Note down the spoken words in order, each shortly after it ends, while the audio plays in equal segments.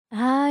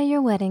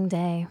your wedding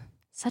day.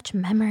 Such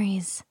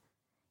memories.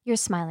 Your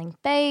smiling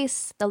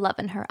face, the love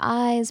in her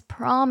eyes,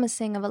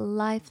 promising of a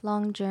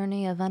lifelong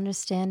journey of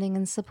understanding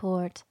and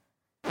support.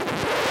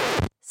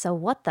 So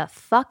what the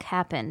fuck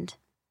happened?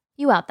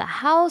 You out the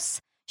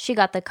house, she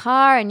got the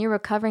car, and you're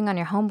recovering on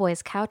your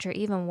homeboy's couch, or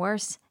even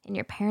worse, in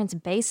your parents'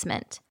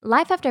 basement.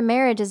 Life after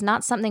marriage is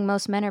not something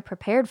most men are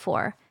prepared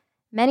for.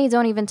 Many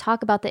don't even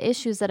talk about the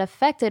issues that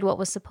affected what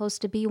was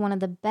supposed to be one of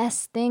the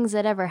best things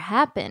that ever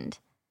happened.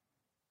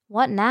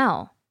 What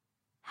now?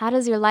 How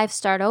does your life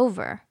start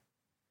over?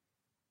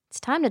 It's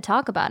time to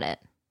talk about it.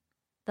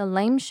 The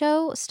Lame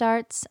Show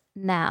starts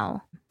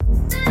now.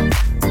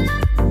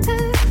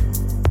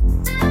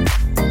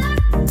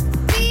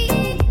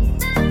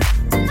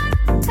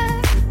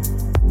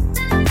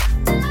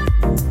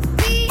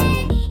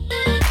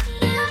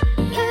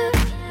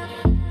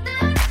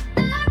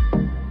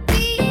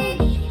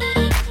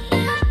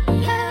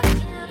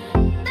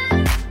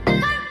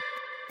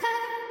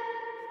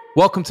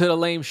 Welcome to the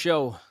Lame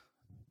Show,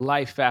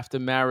 Life After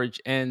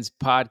Marriage Ends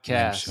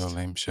podcast.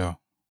 Lame show.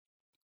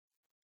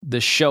 The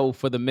show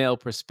for the male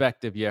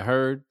perspective, you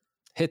heard?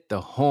 Hit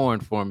the horn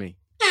for me.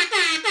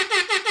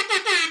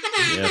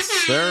 Yes,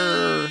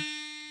 sir.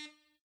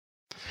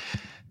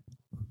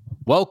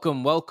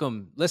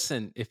 Welcome.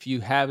 Listen, if you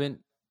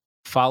haven't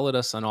followed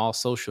us on all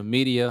social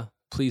media,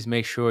 please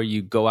make sure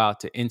you go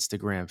out to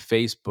Instagram,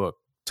 Facebook,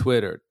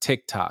 Twitter,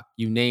 TikTok,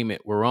 you name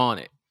it, we're on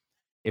it.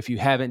 If you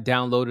haven't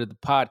downloaded the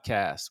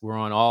podcast, we're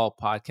on all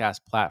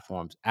podcast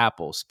platforms,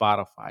 Apple,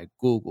 Spotify,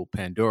 Google,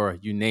 Pandora,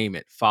 you name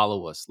it.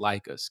 Follow us,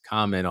 like us,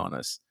 comment on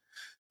us,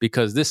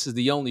 because this is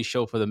the only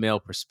show for the male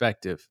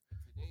perspective.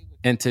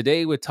 And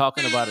today we're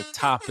talking about a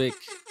topic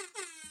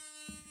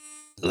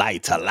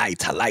Lighter.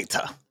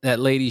 that,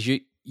 ladies,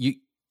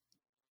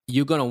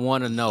 you're going to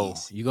want to know.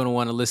 You're going to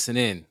want to listen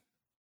in,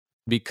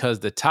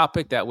 because the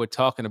topic that we're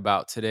talking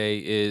about today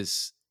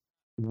is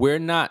we're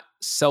not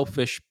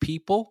selfish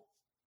people.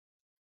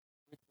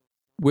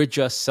 We're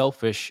just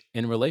selfish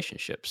in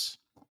relationships.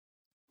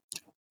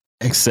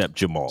 Except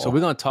Jamal. So we're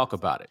going to talk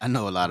about it. I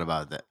know a lot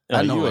about that. No,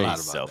 I know you a ain't lot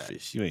about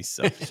selfish. You ain't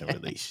selfish in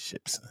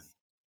relationships.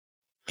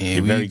 Here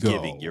You're we very go.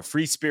 giving. You're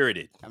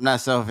free-spirited. that. I'm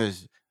not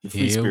selfish. You're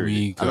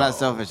free-spirited. I'm not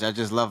selfish. I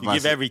just love You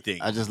myself. give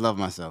everything. I just love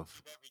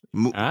myself.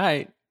 All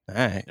right.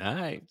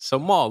 So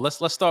Maul,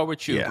 let's start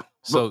with you. Yeah.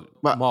 So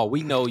But- Maul,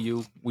 we know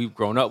you. We've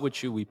grown up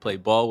with you. We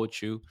played ball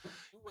with you.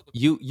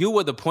 You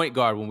were the point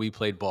guard when we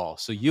played ball.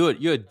 So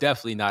you're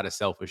definitely not a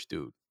selfish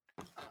dude.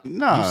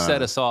 No, You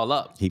set us all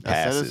up. He I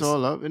set passes. us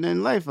all up, and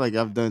in life, like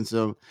I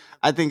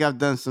think I've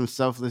done some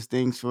selfless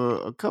things for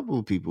a couple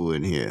of people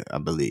in here. I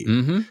believe.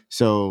 Mm-hmm.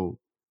 So,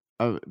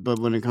 but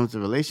when it comes to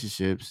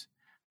relationships,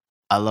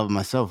 I love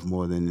myself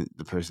more than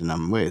the person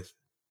I'm with,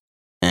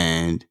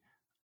 and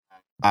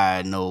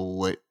I know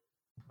what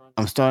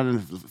I'm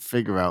starting to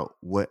figure out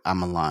what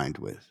I'm aligned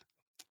with,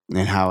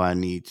 and who I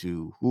need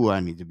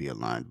to be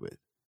aligned with.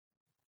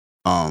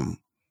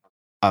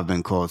 I've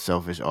been called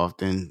selfish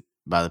often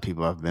by the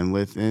people I've been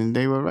with, and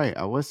they were right.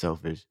 I was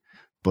selfish,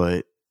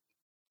 but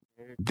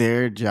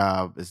their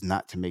job is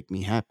not to make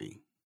me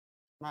happy.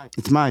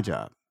 It's my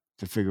job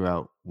to figure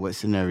out what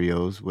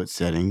scenarios, what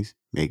settings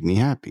make me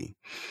happy.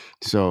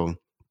 So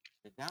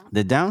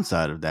the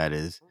downside of that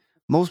is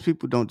most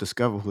people don't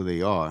discover who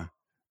they are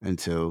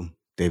until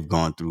they've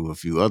gone through a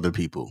few other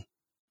people,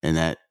 and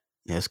that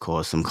has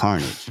caused some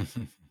carnage.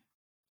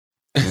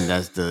 And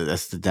that's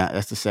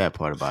the sad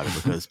part about it,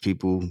 because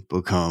people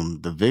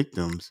become the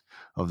victims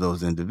of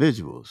those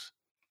individuals.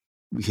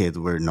 We hear the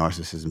word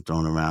narcissism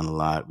thrown around a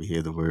lot. We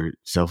hear the word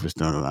selfish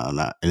thrown around a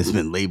lot, and it's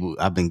been labeled.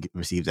 I've been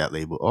received that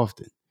label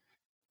often,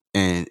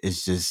 and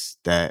it's just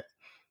that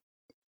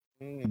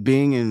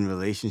being in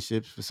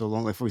relationships for so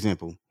long. Like, for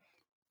example,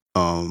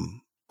 I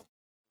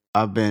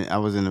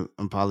was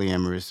I'm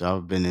polyamorous. So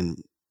I've been in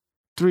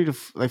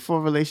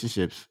 4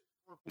 relationships,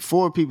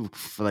 4 people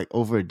for like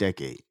over a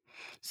decade.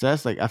 So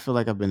that's like, I feel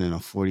like I've been in a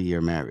 40-year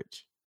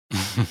marriage.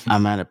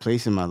 I'm at a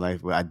place in my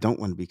life where I don't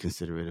want to be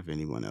considerate of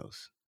anyone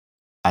else.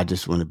 I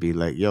just want to be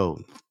like,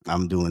 yo,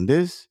 I'm doing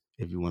this.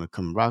 If you want to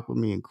come rock with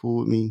me and cool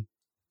with me,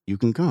 you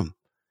can come.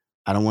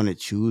 I don't want to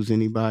choose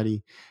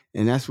anybody.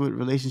 And that's what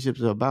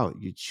relationships are about.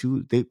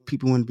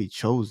 People want to be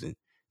chosen.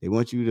 They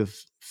want you to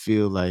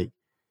feel like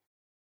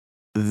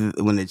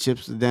when the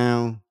chips are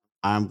down,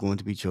 I'm going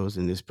to be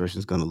chosen. This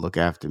person's going to look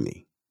after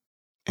me.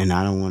 And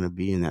I don't want to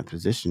be in that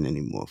position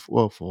anymore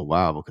for a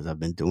while, because I've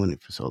been doing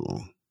it for so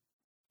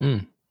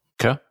long.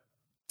 Okay.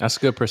 That's a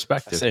good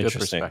perspective. That's Good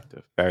interesting.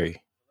 perspective.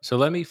 Very. So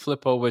let me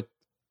flip over.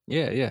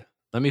 Yeah.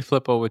 Let me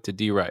flip over to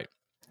D Wright.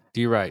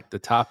 D Wright, the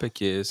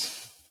topic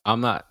is I'm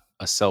not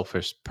a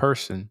selfish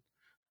person.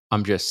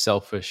 I'm just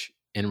selfish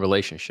in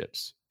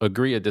relationships.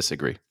 Agree or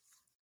disagree?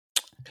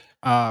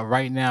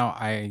 Right now,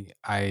 I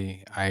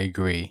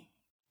agree,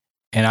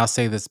 and I'll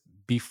say this: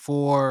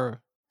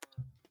 before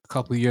a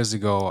couple of years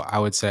ago, I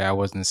would say I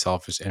wasn't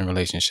selfish in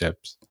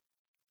relationships.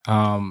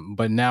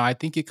 But now I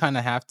think you kind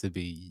of have to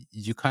be.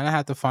 You kind of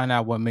have to find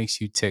out what makes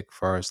you tick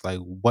first. Like,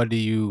 what do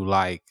you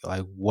like?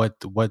 Like, what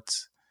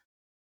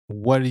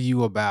are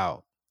you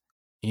about?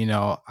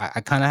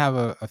 I kind of have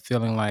a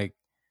feeling like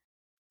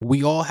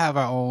we all have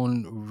our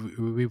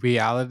own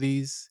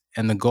realities,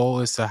 and the goal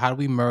is to how do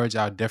we merge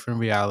our different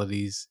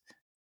realities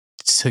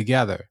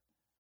together,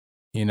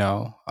 and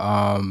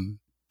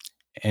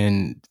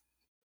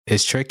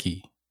it's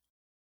tricky,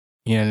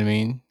 you know what I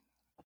mean?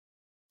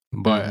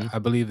 But I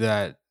believe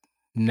that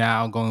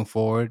now going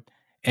forward,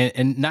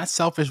 and not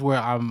selfish where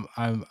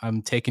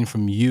I'm taking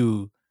from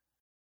you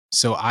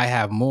so I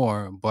have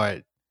more,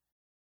 but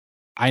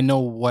I know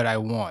what I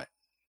want,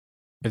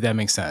 if that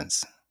makes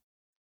sense.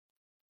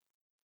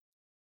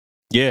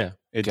 Yeah,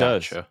 it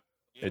Gotcha. does.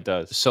 It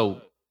does.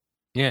 So,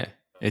 yeah,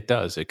 it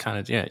does. It kind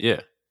of, yeah.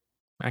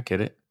 I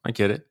get it.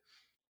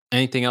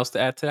 Anything else to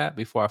add to that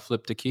before I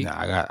flip the key?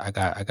 Nah,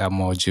 I got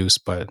more juice,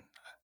 but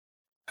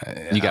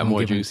You got I'm more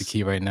giving juice? the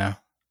key right now.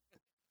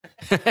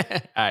 All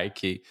right,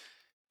 Key.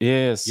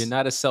 Yes. You're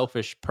not a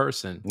selfish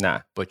person,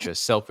 Nah. but you're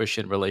selfish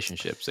in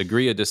relationships.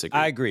 Agree or disagree?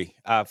 I agree.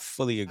 I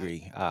fully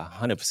agree. I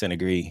 100%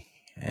 agree.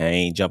 I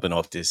ain't jumping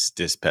off this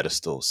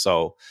pedestal.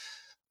 So,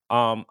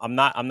 I'm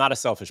not a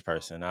selfish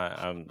person.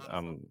 I'm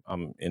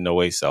in no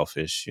way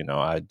selfish.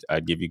 I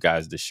give you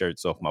guys the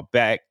shirts off my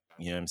back.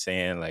 You know what I'm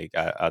saying? Like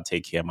I'll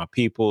take care of my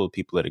people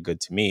that are good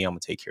to me. I'm gonna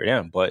take care of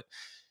them. But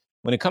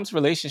when it comes to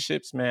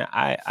relationships, man,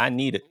 I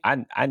need it. I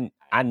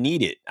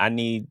need it. I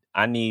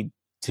need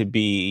to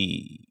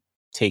be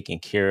taken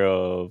care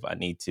of. I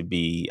need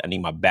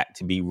my back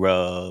to be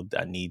rubbed.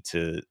 I need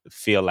to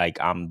feel like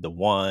I'm the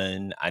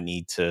one. I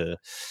need to,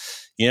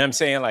 you know what I'm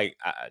saying? Like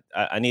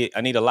I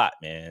need a lot,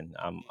 man.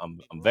 I'm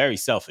very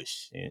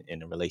selfish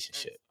in a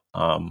relationship.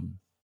 And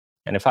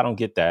if I don't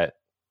get that,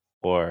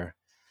 or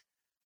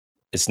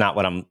it's not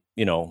what I'm,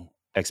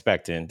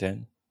 expecting,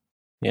 then,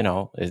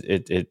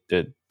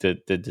 the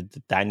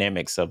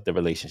dynamics of the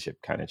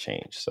relationship kind of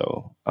change.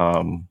 So,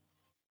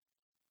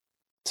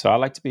 so I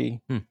like to be,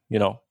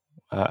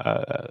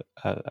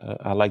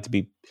 I like to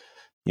be,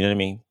 you know what I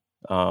mean?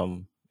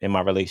 In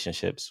my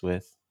relationships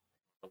with,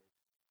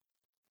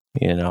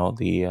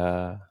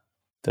 the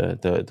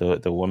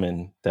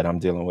woman that I'm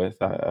dealing with.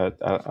 I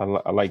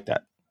like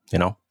that,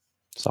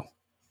 so.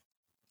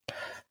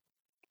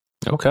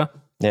 Okay.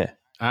 Yeah.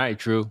 All right,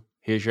 Drew.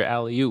 Here's your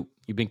alley-oop.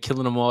 You've been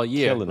killing them all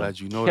year. Killing Glad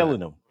them. you know Killing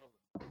that. them.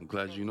 I'm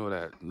glad you know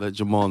that. Let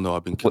Jamal know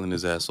I've been killing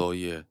his ass all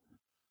year.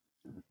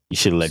 You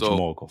should let So-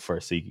 Jamal go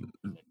first. So you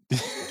can...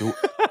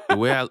 The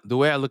way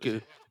I look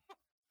at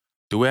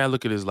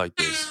it is like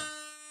this.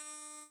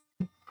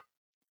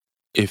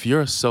 If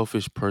you're a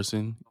selfish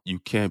person, you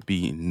can't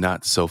be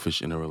not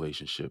selfish in a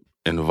relationship,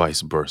 and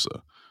vice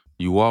versa.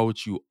 You are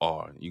what you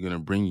are. You're gonna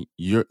bring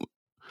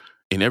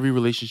in every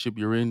relationship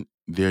you're in,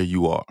 there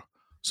you are.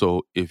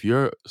 So if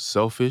you're a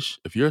selfish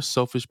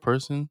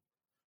person,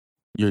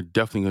 you're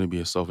definitely gonna be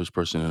a selfish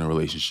person in a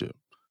relationship.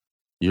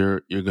 You're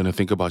gonna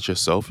think about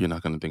yourself. You're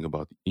not gonna think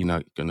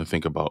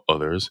about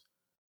others,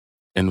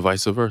 and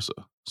vice versa.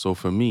 So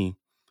for me,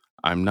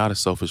 I'm not a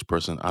selfish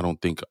person. I don't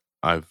think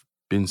I've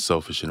been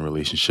selfish in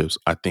relationships.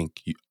 I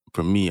think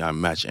for me, I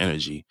match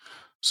energy.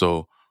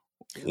 So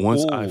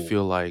once I Ooh.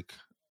 feel like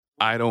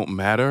I don't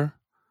matter,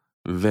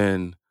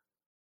 then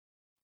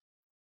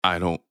I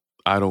don't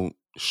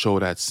show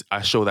that.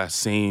 I show that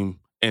same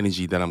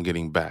energy that I'm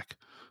getting back.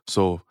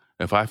 So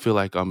if I feel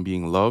like I'm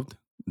being loved,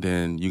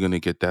 then you're gonna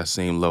get that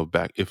same love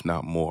back, if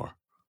not more.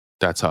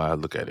 That's how I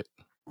look at it.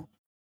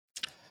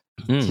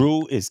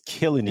 Drew is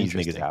killing these niggas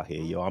Interesting. out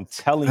here, yo. I'm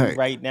telling Hey, you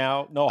right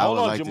now. No, I hold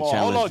would on, like to Jamal.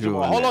 challenge Hold on, Drew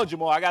Jamal. on Hold that. on,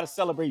 Jamal. I gotta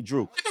celebrate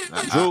Drew.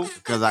 Drew,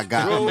 Because I'm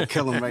gonna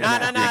kill him right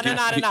now. Nah. give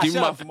me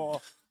Shut my- up,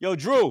 Jamal. Yo,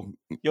 Drew.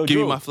 Yo, Give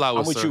Drew. me my flowers,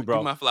 I'm with sir. you, bro.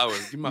 Give me my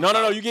flowers. Give me my No.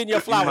 flowers. You getting your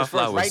Give me my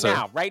flowers first, right sir.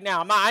 now. Right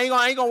now. I ain't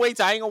gonna wait.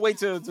 I ain't gonna wait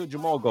till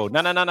Jamal go.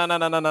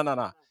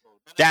 No.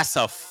 That's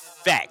a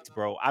fact,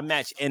 bro. I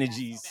match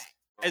energies.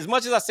 As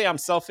much as I say I'm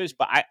selfish,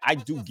 but I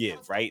do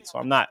give, right? So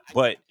I'm not.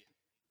 But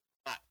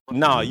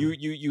no,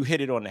 you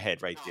hit it on the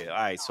head right there. All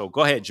right, so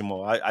go ahead,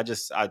 Jamal. I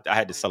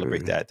had to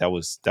celebrate that. That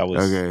was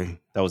Okay.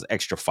 that was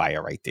extra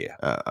fire right there.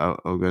 I'm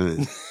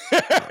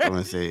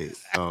gonna say,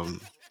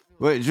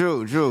 wait,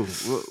 Drew,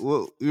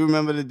 what, you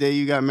remember the day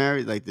you got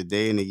married? Like the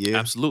day and the year?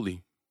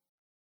 Absolutely.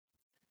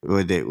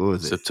 What date? What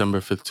was it? September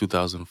 5th,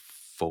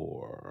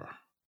 2004.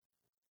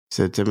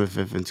 September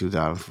 5th in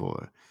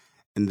 2004.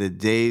 And the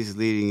days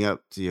leading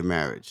up to your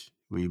marriage,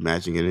 were you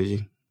matching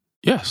energy?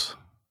 Yes.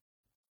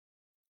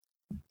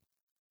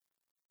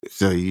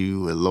 So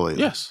you were loyal?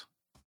 Yes.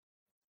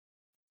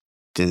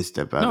 Didn't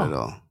step out No. at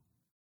all?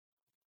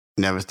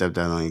 Never stepped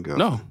out on your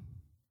girlfriend? No.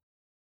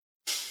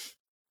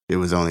 It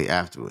was only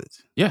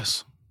afterwards?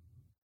 Yes.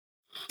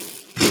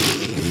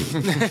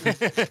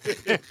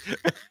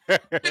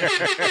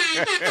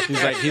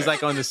 He's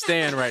like on the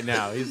stand right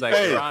now. He's like,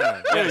 Hey, Your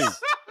Honor,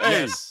 yes, hey,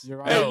 yes.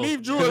 You're Hey, right.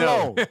 leave Drew No.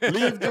 alone.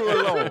 Leave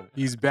Drew alone.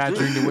 He's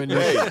badgering the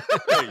witness.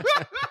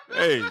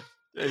 Hey,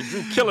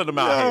 Drew killing them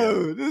out here.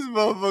 Yo, this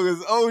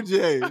motherfucker's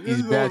OJ.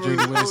 He's badgering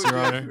the witness, Your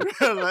Honor.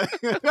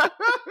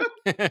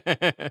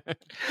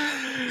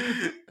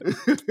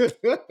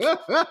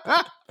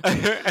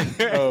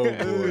 Oh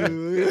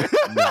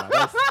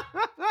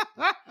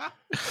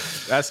boy.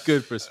 That's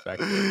good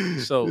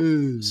perspective.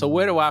 So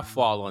where do I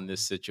fall on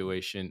this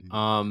situation?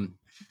 I'm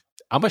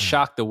gonna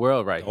shock the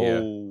world right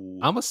here. Oh,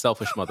 I'm a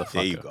selfish motherfucker.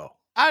 there you go.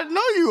 I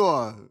know you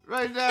are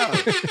right now.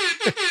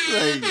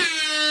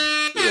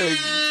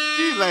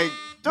 Like,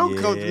 don't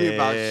come to me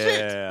about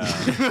shit.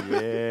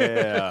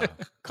 Yeah.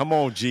 Come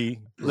on, G.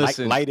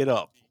 Listen. Light it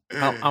up.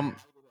 I'm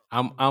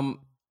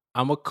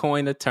a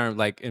coin a term.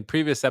 Like in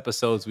previous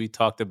episodes, we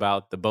talked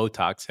about the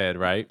Botox head,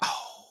 right?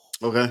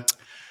 Okay.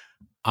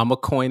 I'm a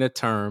coin a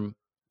term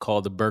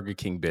called the Burger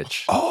King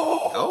bitch.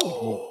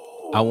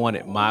 Oh. I want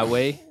it my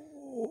way.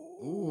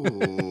 Ooh.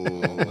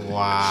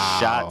 Wow.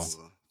 Shots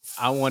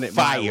I want it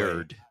my way.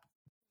 fired.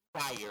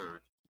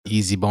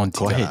 Easy bone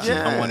Go together. ahead, G.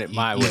 I want it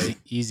my way.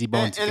 Easy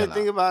bone And together. the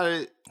thing about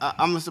it,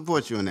 I'm gonna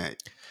support you on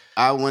that.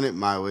 I want it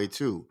my way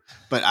too,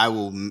 but I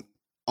will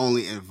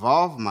only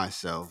involve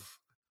myself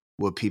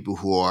with people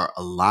who are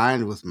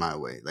aligned with my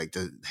way. Like,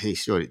 hey,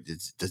 shorty,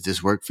 does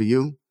this work for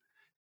you?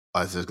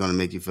 Or is this going to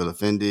make you feel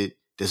offended?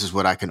 This is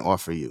what I can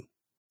offer you,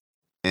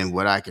 and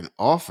what I can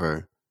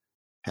offer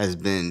has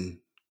been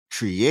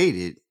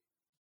created,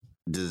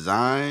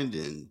 designed,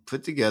 and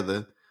put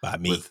together By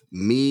me. with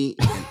me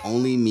and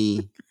only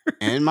me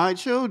and my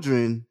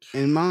children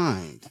in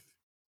mind.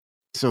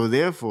 So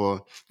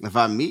therefore, if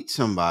I meet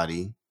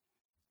somebody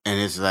and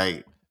it's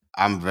like,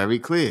 I'm very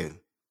clear,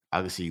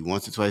 I can see you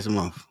once or twice a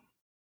month.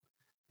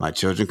 My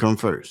children come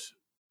first.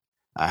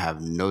 I have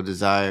no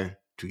desire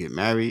to get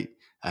married.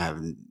 I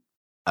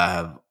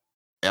have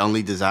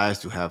only desires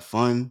to have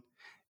fun,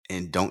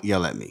 and don't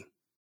yell at me.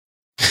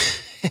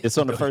 It's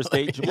on the first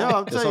date, Yo, Jamal?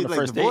 I'm It's telling on you, the like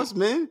first divorced date.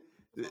 men,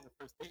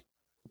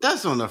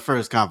 that's on the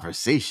first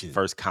conversation.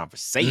 First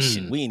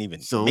conversation. We ain't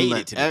even So, made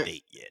like, it to the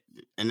date yet.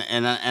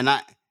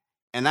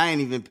 And I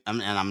ain't even.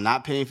 I'm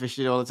not paying for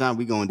shit all the time.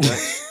 We going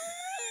Dutch.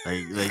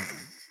 like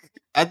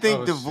I think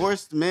Oh,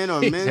 divorced men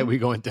or He men said we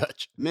going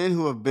Dutch. men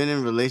who have been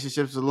in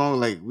relationships so long,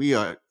 like, we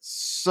are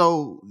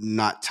so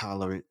not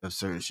tolerant of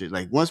certain shit.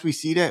 Like, once we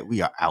see that,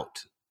 we are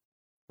out.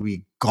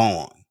 We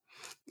gone.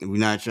 And we're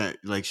not trying,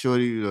 like,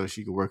 shorty, you know,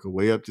 she could work her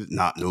way up to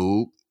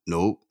nope.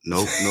 No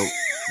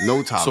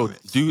So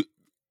tolerance. do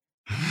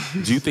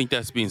you think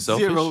that's being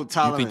selfish? Zero Do you think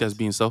tolerance. that's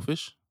being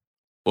selfish?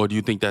 Or do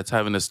you think that's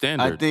having a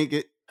standard? I think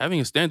it.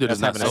 Having a standard That's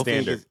is not having a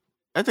selfish. standard.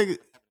 I think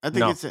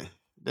No. it's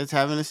that's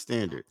having a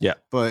standard. Yeah.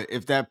 But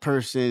if that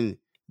person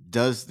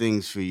does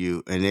things for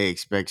you and they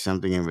expect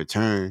something in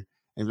return,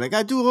 and be like,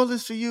 I do all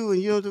this for you,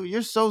 and you don't do,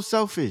 you're so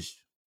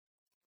selfish.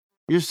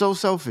 You're so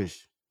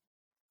selfish.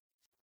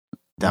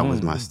 That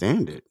was my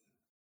standard.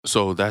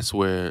 So that's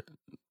where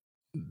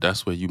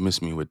you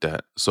miss me with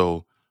that.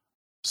 So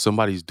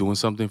somebody's doing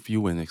something for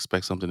you and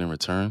expect something in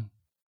return.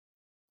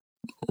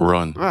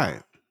 Run.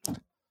 Right.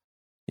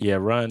 Yeah,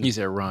 run. He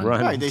said run.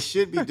 Run. Right. They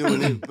should be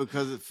doing it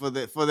because for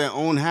their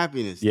own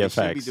happiness. Yeah, they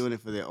should be facts. doing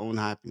it for their own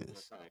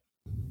happiness.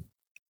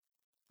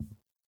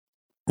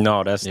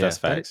 No, that's Yeah,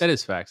 facts. that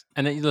is facts.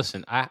 And then,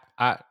 listen, I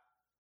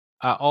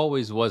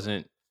always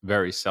wasn't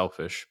very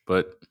selfish,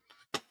 but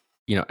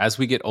you know, as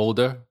we get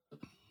older,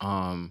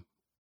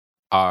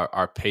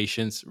 our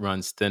patience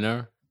runs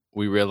thinner.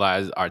 We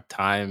realize our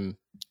time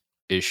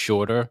is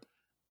shorter,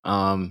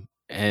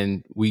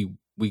 and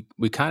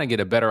we kind of get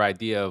a better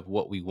idea of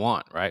what we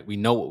want. Right? We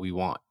know what we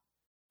want,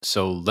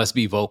 so let's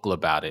be vocal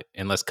about it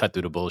and let's cut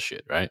through the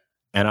bullshit. Right?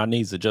 And our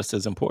needs are just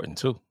as important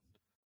too.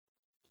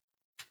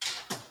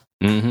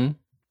 Mm-hmm.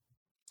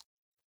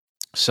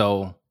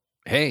 So,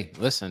 hey,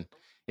 listen,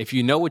 if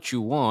you know what you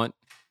want,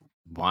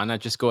 why not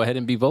just go ahead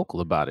and be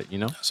vocal about it, you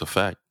know? That's a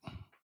fact.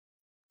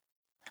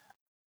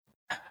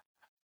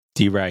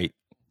 D-Right.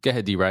 Go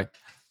ahead, D-Right.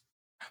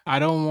 I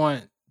don't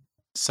want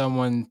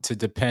someone to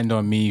depend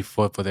on me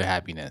for their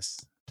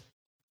happiness.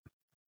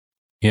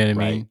 You know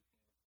what I mean?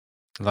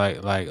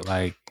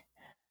 Like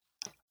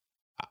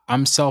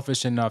I'm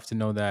selfish enough to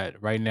know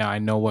that right now I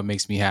know what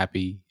makes me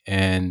happy.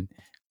 And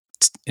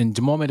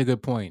Jamal made a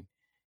good point.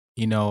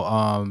 You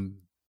know,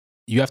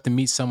 you have to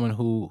meet someone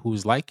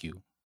who's like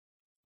you,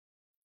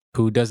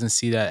 who doesn't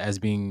see that as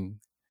being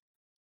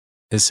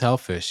as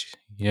selfish.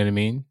 You know what I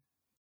mean?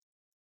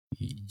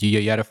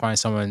 You got to find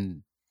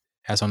someone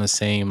that's on the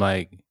same,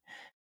 like,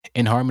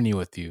 in harmony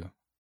with you.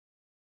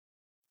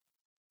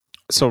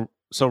 So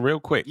real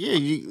quick. Yeah,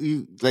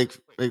 you like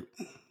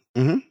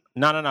mm-hmm.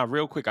 No,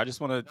 real quick. I just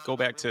want to go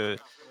back to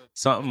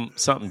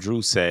something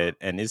Drew said,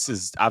 and this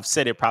is, I've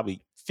said it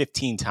probably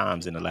 15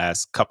 times in the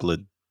last couple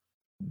of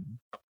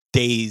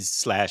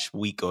days /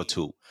 week or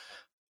two.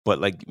 But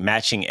like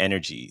matching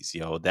energies,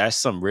 yo, that's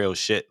some real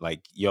shit.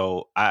 Like,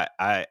 yo,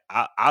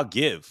 I'll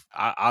give.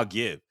 I'll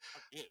give.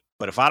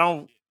 But if I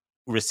don't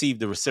receive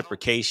the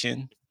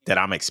reciprocation that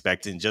I'm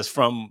expecting just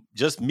from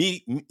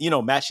me, you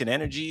know, matching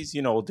energies,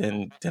 you know,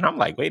 then I'm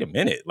like, wait a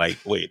minute. Like,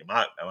 wait,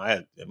 am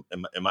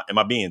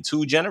I being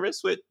too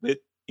generous with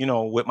you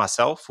know, with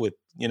myself, with,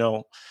 you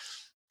know?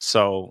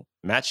 So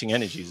matching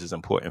energies is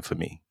important for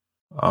me.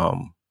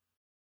 Go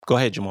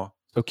ahead, Jamal.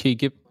 So, Key,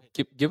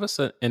 give us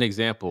an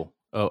example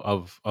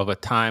of a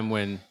time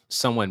when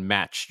someone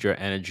matched your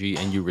energy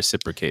and you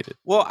reciprocated?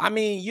 Well, I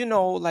mean,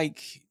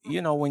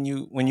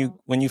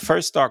 when you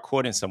first start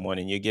courting someone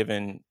and you're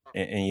given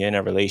and you're in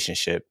a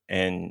relationship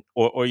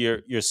or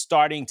you're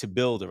starting to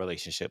build a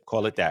relationship,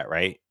 call it that,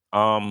 right?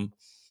 And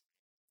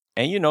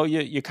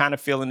you're kind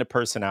of feeling the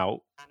person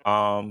out.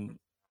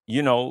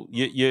 You're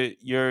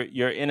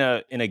in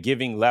a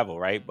giving level,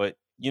 right? But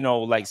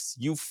like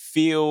you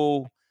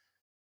feel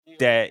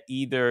that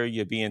either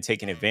you're being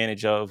taken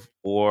advantage of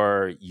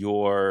or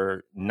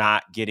you're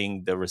not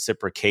getting the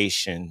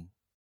reciprocation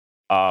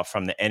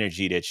from the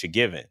energy that you're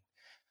given.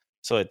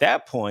 So at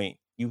that point,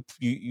 you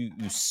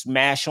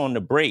smash on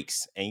the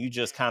brakes and you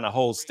just kind of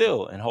hold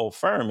still and hold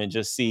firm and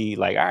just see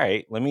like, all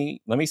right, let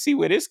me see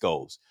where this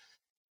goes.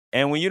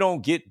 And when you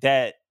don't get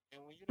that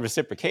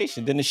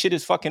reciprocation, then the shit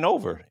is fucking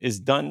over. It's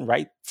done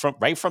right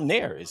from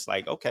there. It's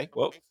like, okay,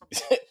 well,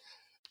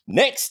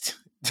 next.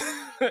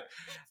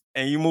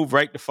 And you move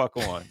right the fuck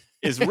on.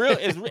 It's real.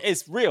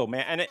 It's real,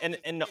 man.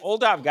 And the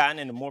older I've gotten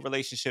and the more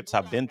relationships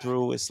I've been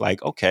through, it's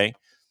like, okay.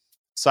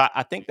 So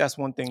I think that's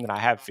one thing that I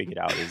have figured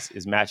out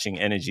is matching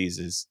energies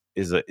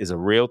is a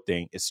real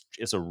thing.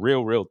 It's a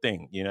real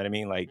thing. You know what I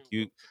mean? Like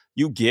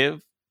you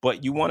give,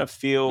 but you want to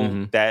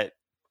feel that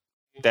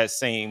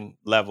same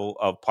level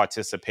of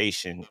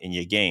participation in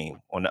your game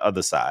on the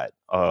other side,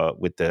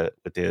 with the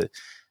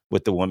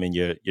woman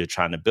you're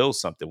trying to build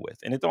something with.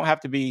 And it don't have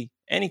to be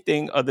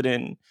anything other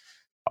than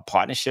a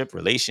partnership,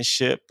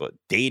 relationship, or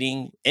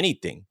dating,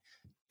 anything.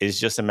 It's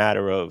just a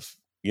matter of,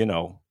 you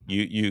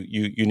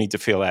need to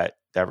feel that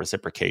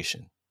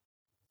reciprocation.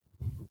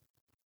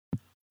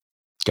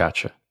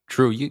 Gotcha.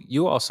 Drew,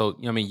 you also,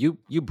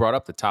 you brought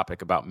up the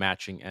topic about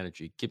matching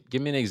energy.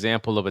 Give me an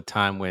example of a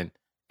time when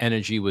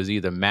energy was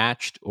either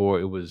matched or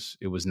it was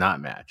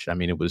not matched. I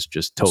mean, it was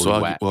just totally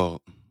whack.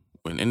 Well,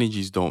 when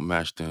energies don't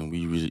match, then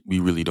we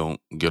really don't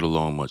get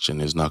along much,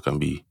 and there's not going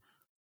to be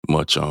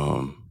much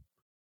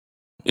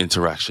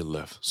interaction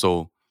left.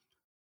 So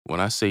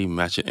when I say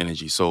matching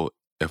energy, so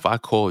if I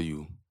call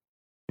you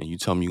and you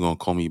tell me you're gonna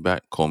call me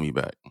back,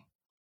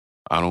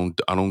 I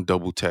don't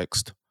double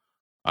text.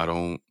 I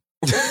don't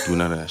do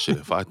none of that shit.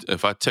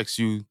 If I text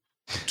you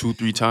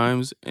 2-3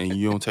 times and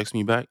you don't text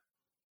me back,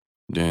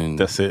 then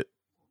that's it.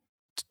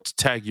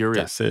 Tag you're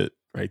that's it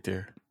right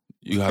there.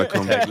 You gotta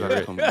come back. You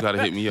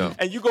gotta hit me up.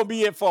 And you're gonna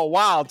be it for a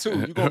while too.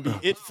 You're gonna be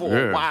it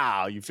for a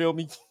while. You feel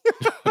me?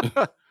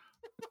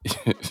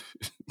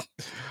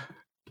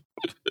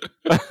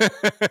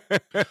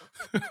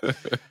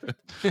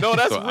 No,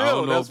 that's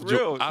real. That's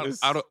real.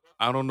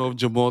 I don't know if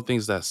Jamal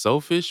thinks that's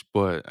selfish,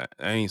 but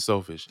I ain't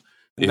selfish.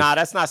 Nah,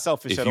 that's not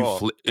selfish at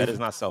all. That is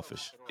not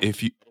selfish.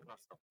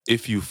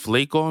 If you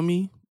flake on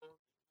me,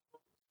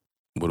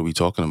 what are we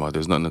talking about?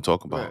 There's nothing to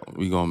talk about. Right.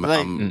 We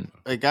gonna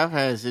like I've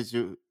had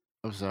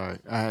I'm sorry.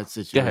 I had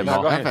situations. Go ahead,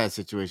 Mark. I've had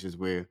situations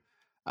where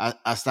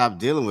I stopped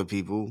dealing with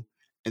people,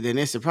 and then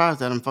they're surprised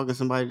that I'm fucking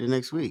somebody the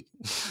next week.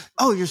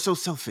 Oh, you're so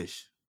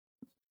selfish.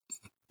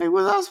 Hey,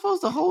 was I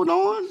supposed to hold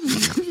on?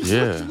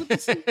 Yeah.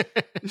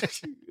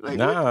 Like,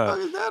 Nah. what the fuck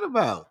is that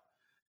about?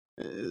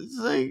 It's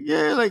like,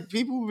 yeah, like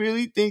people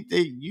really think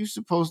that you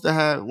supposed to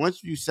have,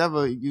 once you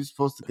sever, you're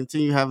supposed to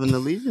continue having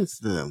allegiance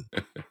to them.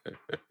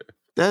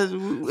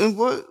 And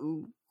what?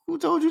 Who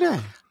told you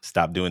that?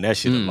 Stop doing that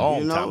shit a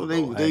long time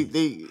ago.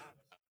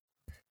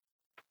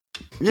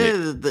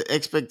 The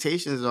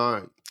expectations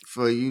are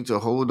for you to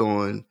hold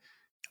on,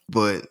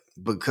 but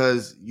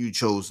because you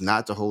chose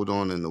not to hold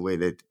on in the way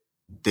that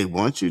they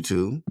want you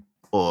to,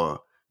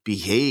 or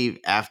behave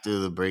after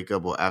the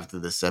breakup or after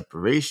the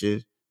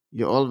separation,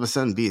 you're all of a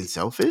sudden being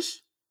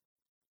selfish?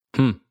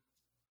 Where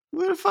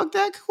the fuck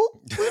that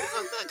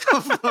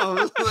come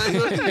from?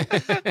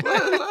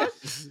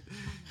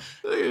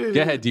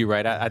 Go ahead, D.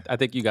 Right. I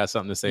think you got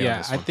something to say on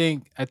this one.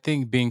 I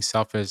think being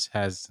selfish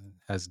has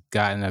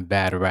gotten a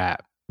bad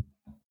rap.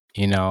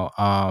 I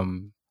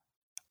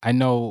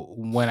know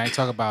when I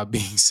talk about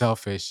being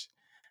selfish,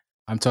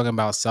 I'm talking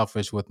about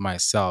selfish with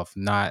myself,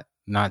 not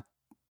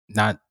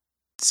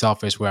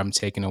selfish where I'm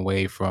taking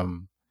away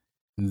from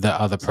the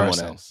other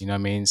person. Else. You know what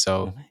I mean?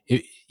 So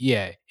if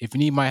you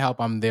need my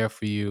help, I'm there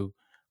for you.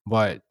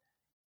 But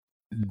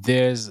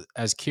there's,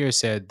 as Kier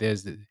said,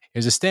 there's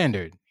a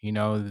standard.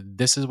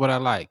 This is what I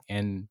like,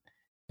 and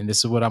this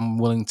is what I'm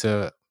willing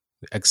to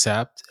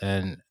accept,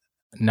 and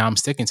now I'm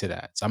sticking to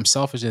that. So I'm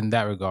selfish in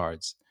that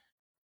regards.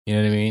 You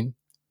know what I mean?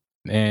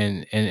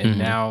 And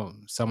now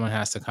someone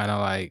has to kind of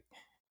like,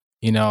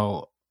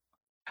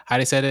 how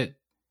they said it,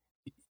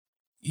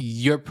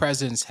 your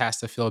presence has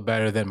to feel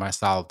better than my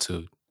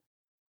solitude.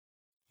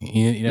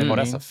 You know what I mean?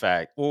 That's a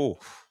fact. Oh,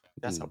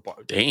 that's a bar.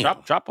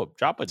 Damn. Drop a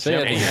Say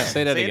gem. that again.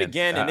 Say that Say again. it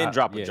again and then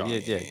drop a jar.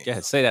 Yeah. Go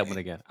ahead. Say that one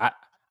again.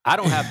 I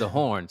don't have the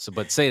horns,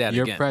 but say that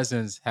your again. Your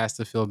presence has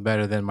to feel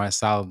better than my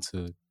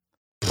solitude.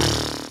 Go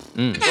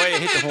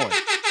ahead, hit the horn.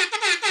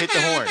 Hit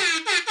the horn.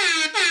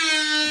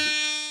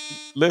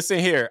 Listen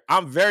here,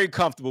 I'm very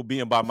comfortable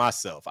being by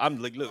myself.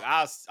 I'm like, look,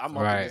 I'm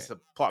up in this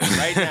apartment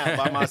right now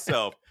by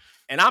myself,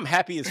 and I'm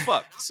happy as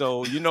fuck.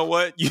 So you know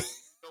what?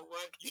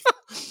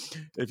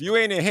 If you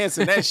ain't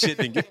enhancing that shit,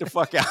 then get the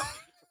fuck out.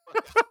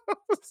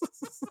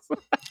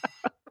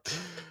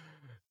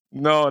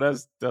 No,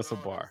 that's a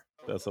bar.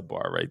 That's a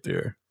bar right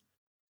there.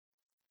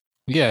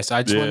 Yes,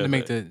 I just wanted Yeah, to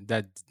make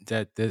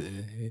that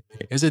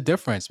there's a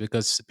difference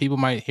because people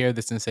might hear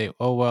this and say,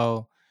 "Oh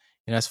well,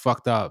 that's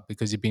fucked up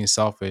because you're being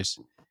selfish."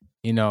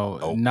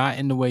 Nope. Not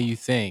in the way you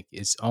think.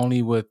 It's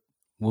only with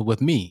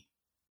me.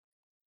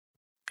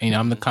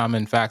 I'm the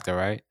common factor,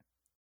 right?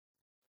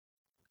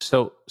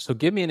 So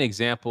give me an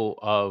example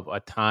of a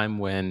time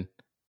when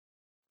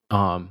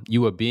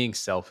you were being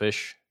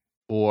selfish,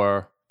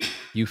 or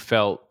you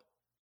felt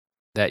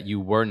that you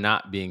were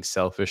not being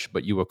selfish,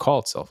 but you were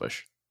called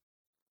selfish.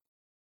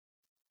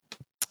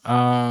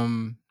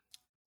 Um,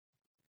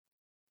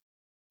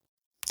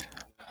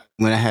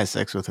 When I had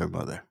sex with her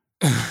mother.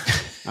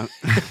 I'm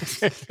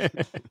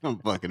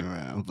fucking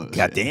around. But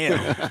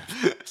Goddamn.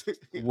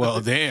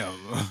 well, damn.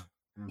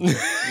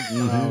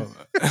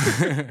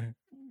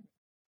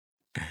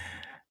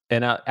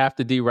 And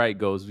after D Wright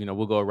goes,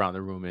 we'll go around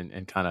the room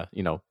and kind of,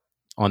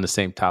 on the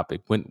same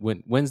topic.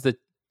 When's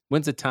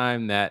the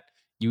time that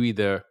you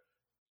either,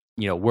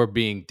 were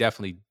being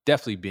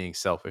definitely being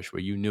selfish,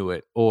 where you knew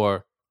it,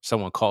 or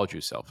someone called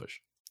you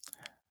selfish?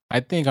 I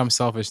think I'm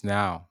selfish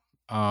now,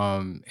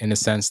 in the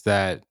sense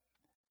that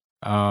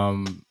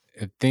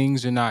if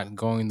things are not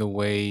going the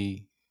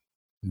way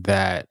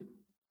that,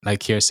 like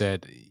Kier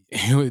said,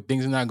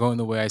 things are not going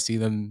the way I see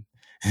them,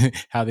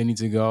 how they need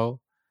to go.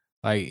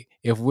 Like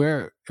if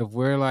we're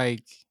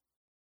like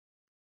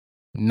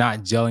not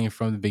gelling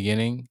from the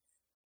beginning,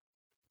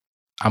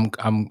 I'm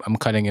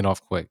cutting it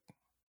off quick.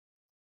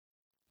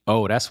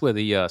 Oh, that's where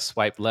the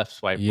swipe left,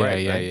 swipe right.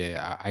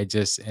 Yeah. I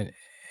just and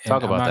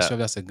Talk I'm about not that. sure if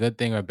that's a good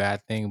thing or a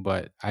bad thing,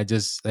 but I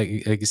just like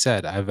you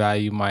said, I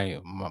value my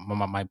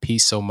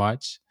peace so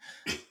much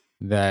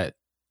that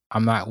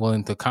I'm not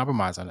willing to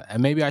compromise on it.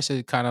 And maybe I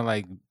should kind of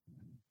like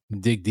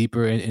dig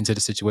deeper into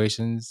the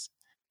situations.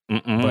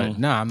 But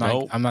no, I'm not.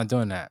 Nope. I'm not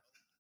doing that.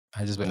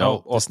 I just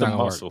Nope, it's off the not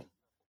gonna muscle. work.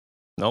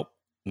 Nope.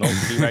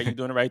 D Wright, you're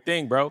doing the right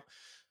thing, bro.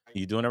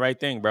 You're doing the right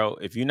thing, bro.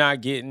 If you're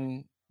not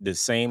getting the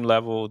same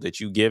level that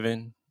you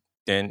giving,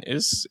 then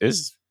it's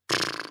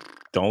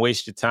don't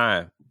waste your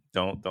time.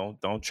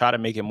 Don't try to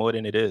make it more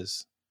than it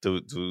is.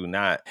 Do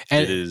not.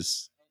 And- it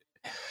is.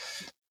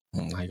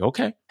 I'm like,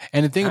 okay.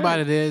 And the thing All about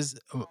right. it is,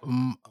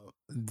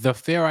 the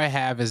fear I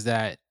have is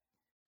that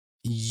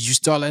you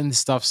start letting the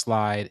stuff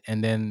slide,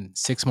 and then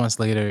 6 months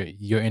later,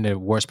 you're in a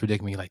worse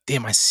predicament. You're like,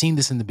 damn, I seen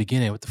this in the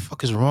beginning. What the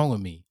fuck is wrong with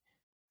me?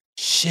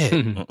 Shit.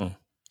 Mm-mm.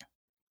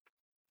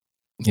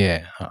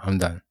 Yeah, I'm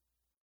done.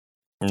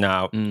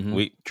 Now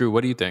Mhm. Drew,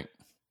 what do you think?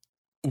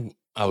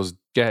 I was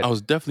Go ahead. I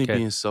was definitely Okay.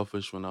 being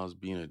selfish when I was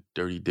being a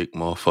dirty dick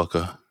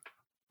motherfucker.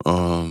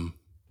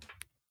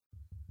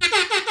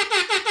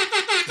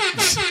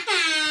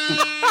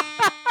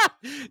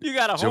 You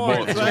got a Jamal,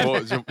 horn,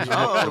 Jamal,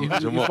 son.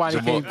 You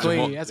finally came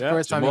clean. That's the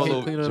first time you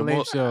came clean on the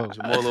late show.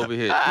 Jamal over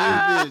here.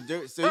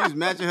 So you was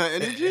matching her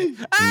energy?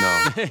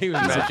 No, He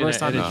was That's the matching first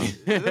that time. energy.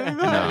 Let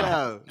me find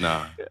out.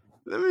 nah.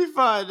 Let me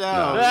find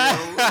out. No.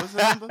 Yo, what's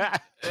the number?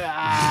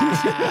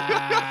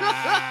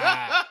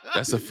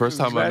 That's the first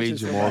time I made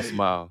Jamal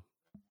smile.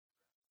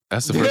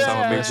 That's the first time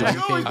I made Yeah. Jamal.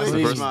 You always That's make the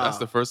me first. smile. That's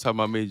the first time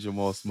I made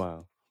Jamal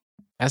smile.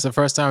 That's the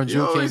first time You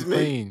Drew came always make-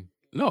 clean.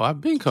 No,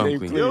 I've been come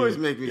clean. You always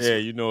make me Yeah,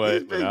 you know what?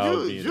 He's been- When I was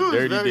Drew- being Drew a is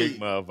dirty very- dick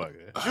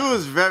motherfucker. Drew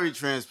is very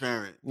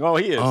transparent. Oh,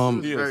 he is.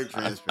 Um, He is. Very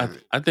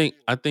transparent. I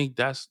think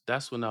that's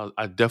when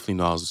I definitely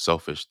know I was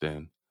selfish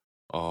then.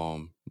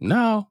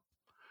 Now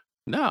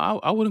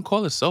I wouldn't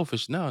call it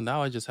selfish.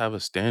 Now I just have a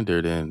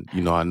standard, and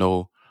I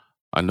know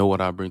what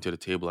I bring to the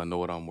table. I know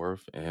what I'm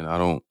worth, and I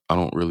don't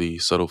really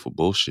settle for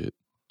bullshit.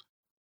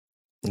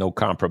 No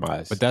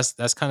compromise. But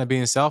that's kind of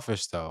being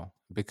selfish though,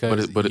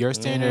 because but it- your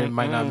standard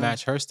might not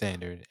match her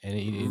standard,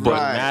 and But-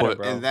 Right. matter,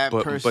 bro. And that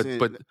person,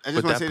 but I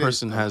just wanna that say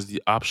person this. has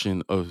the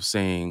option of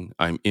saying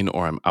I'm in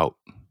or I'm out.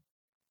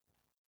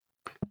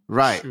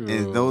 Right.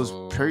 And those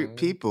True.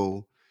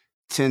 people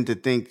tend to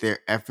think their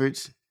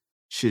efforts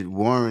should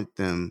warrant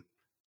them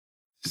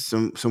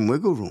some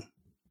wiggle room.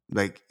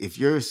 Like if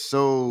you're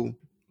so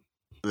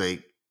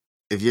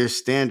if your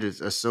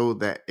standards are so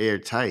that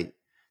airtight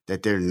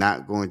that they're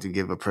not going to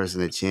give a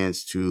person a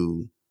chance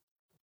to,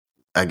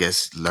 I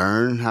guess,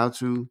 learn how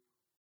to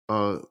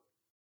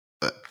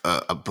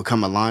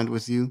become aligned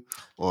with you,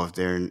 or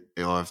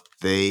if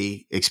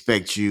they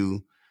expect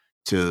you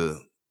to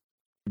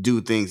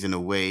do things in a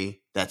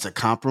way that's a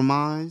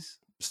compromise.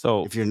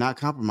 so If you're not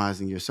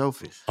compromising, you're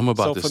selfish. I'm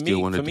about So to for steal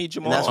me- one for of me,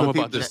 Jamal, that's I'm what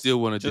about people- to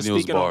steal one of just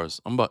Daniel's speaking on-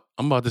 bars.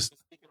 I'm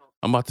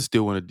about to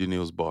steal one of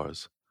Daniel's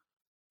bars.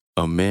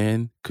 A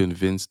man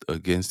convinced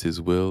against his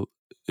will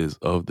is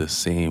of the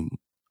same.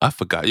 I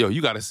forgot. Yo,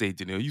 you gotta say,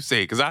 Daniel. You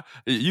say it, cause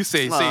you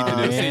say A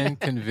Daniel. Say man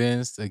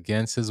convinced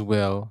against his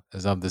will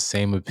is of the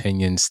same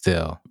opinion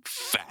still.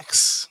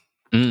 facts.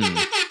 Mm.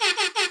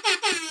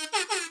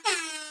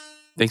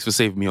 Thanks for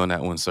saving me on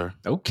that one, sir.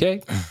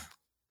 Okay.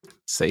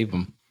 Save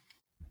them.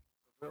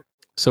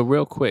 So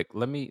real quick,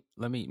 let me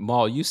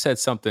Maul, you said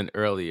something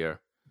earlier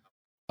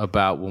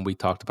about when we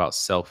talked about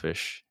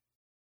selfish.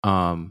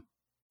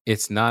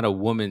 It's not a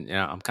woman. And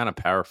I'm kind of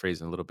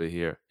paraphrasing a little bit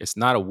here. It's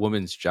not a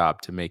woman's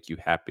job to make you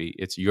happy.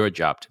 It's your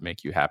job to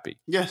make you happy.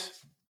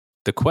 Yes.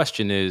 The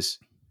question is,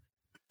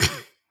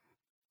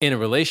 in a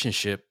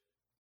relationship,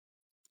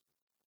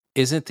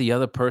 isn't the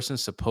other person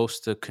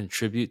supposed to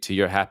contribute to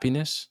your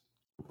happiness?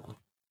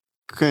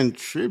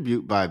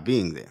 Contribute by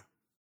being there.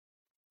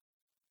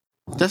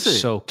 That's it.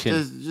 So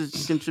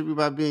just contribute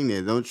by being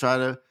there. Don't try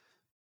to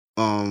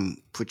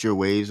put your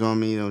waves on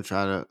me. Don't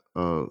try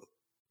to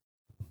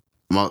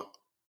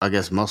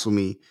muscle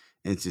me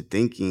into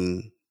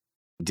thinking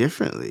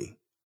differently.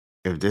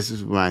 If this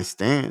is my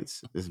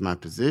stance, this is my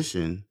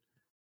position,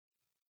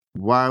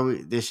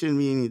 there shouldn't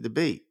be any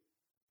debate.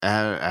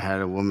 I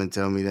had a woman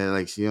tell me that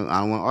I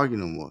don't want to argue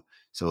no more.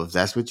 So if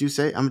that's what you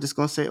say, I'm just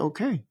gonna say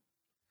okay.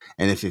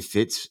 And if it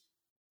fits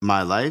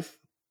my life,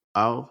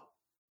 I'll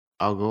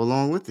go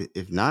along with it.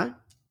 If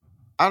not,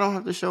 I don't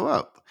have to show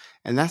up.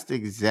 And that's the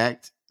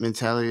exact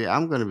mentality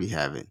I'm gonna be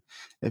having.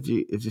 If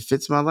it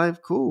fits my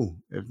life, cool.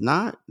 If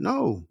not,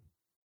 no.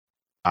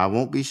 I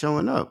won't be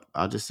showing up.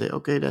 I'll just say,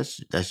 okay,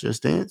 that's your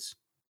stance.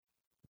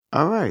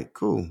 All right,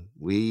 cool.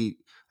 You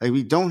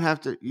don't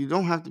have to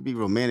be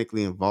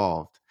romantically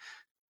involved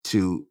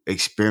to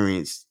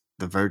experience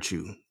the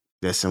virtue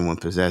that someone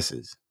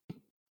possesses.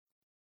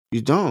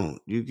 You don't.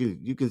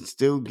 You can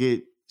still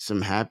get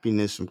some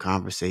happiness from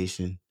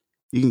conversation.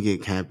 You can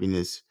get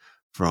happiness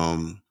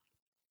from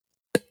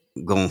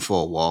going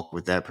for a walk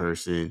with that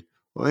person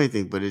or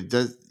anything, but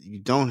you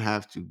don't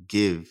have to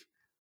give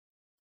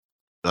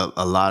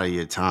a lot of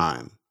your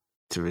time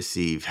to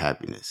receive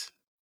happiness.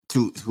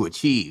 To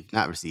achieve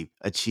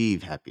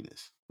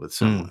happiness with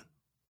someone.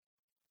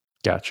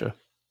 Gotcha.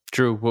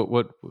 Drew,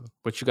 what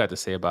you got to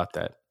say about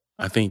that?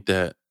 I think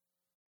that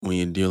when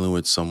you're dealing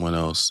with someone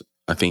else,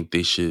 I think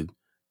they should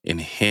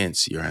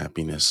enhance your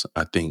happiness.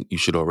 I think you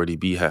should already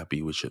be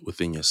happy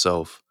within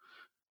yourself.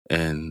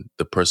 And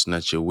the person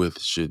that you're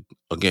with should,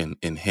 again,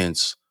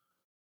 enhance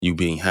you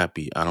being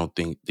happy. I don't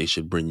think they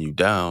should bring you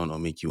down or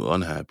make you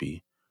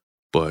unhappy.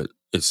 But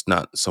it's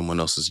not someone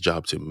else's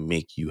job to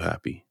make you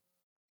happy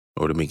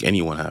or to make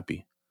anyone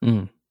happy.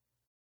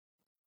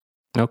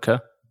 Okay.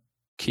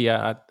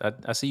 Kia,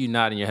 I see you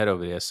nodding your head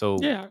over there. So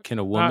can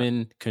a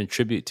woman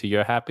contribute to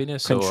your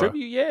happiness?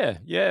 Contribute? Yeah.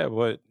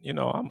 But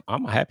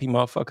I'm a happy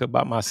motherfucker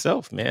by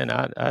myself, man.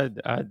 I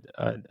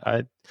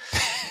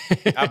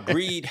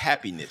breed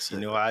happiness.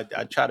 I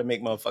try to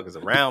make motherfuckers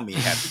around me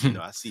happy.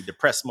 I see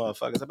depressed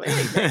motherfuckers. I'm like,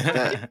 hey,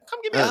 man, come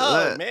give me a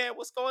hug, man.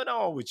 What's going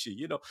on with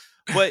you?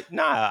 But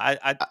nah,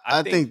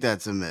 I think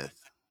that's a myth.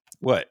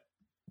 What?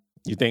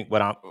 You think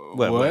what I'm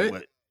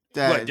what?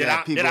 That I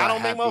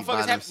don't make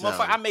motherfuckers happy?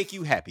 Motherfucker, I make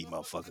you happy,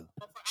 motherfucker.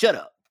 Shut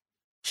up.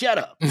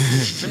 Let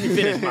me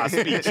finish my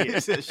speech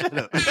here. Shut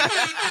up.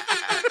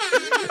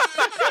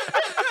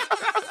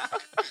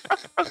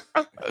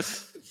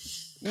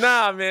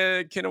 Nah,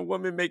 man. Can a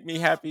woman make me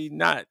happy?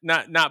 Not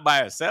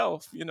by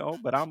herself,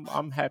 but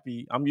I'm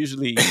happy. I'm a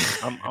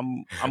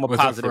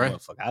positive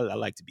motherfucker. I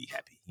like to be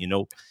happy,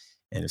 And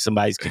if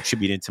somebody's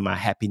contributing to my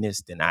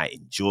happiness, then I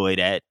enjoy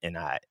that and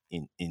I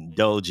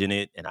indulge in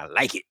it and I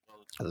like it.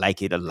 I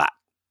like it a lot.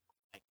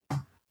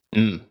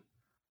 There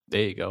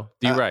you go.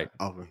 D-Right.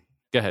 Over.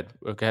 Go ahead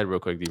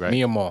real quick, D-Right.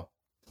 Me and Maul.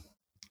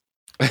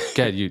 Go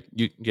ahead, you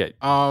get.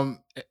 I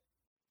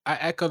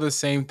echo the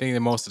same thing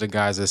that most of the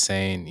guys are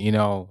saying.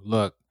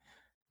 Look,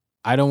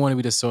 I don't want to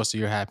be the source of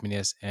your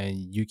happiness and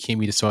you can't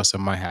be the source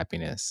of my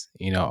happiness,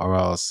 or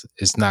else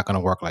it's not going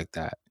to work like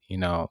that,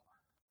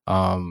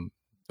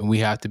 we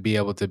have to be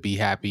able to be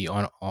happy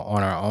on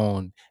our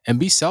own and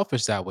be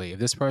selfish that way. If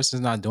this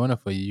person's not doing it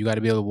for you, you got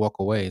to be able to walk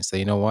away and say,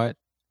 you know what?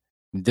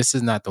 This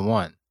is not the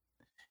one,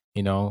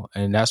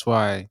 and that's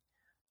why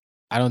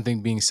I don't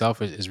think being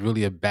selfish is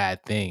really a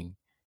bad thing.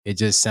 It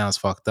just sounds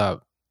fucked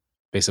up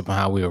based upon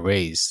how we were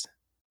raised.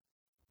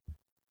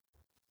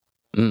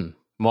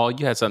 Maul,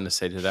 you had something to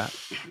say to that.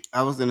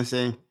 I was going to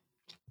say,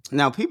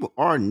 now people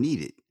are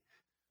needed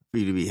for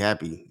you to be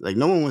happy. Like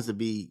no one wants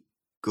to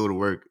go to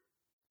work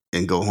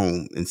and go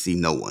home and see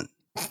no one.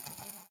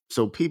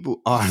 So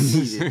people are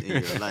needed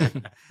in your life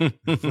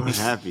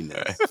for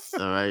happiness.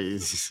 All right.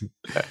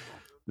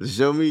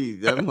 Show me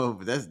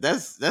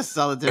that. That's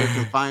solitary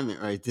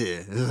confinement right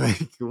there.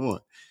 Like, come on.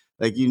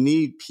 Like you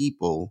need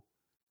people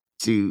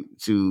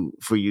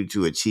for you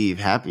to achieve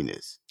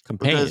happiness.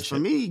 Because for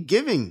me,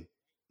 giving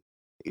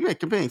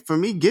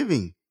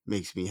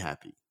makes me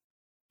happy.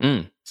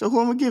 So who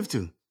I'm gonna give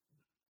to?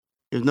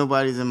 If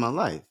nobody's in my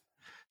life.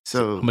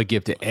 So I'm gonna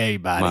give to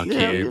everybody.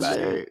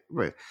 Everybody.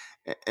 Right.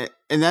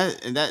 And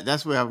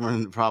that's where I've run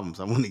into problems.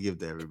 I want to give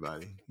to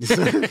everybody.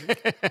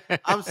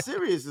 I'm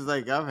serious. It's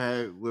like I've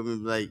had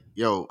women like,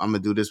 yo, I'm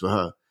gonna do this with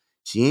her.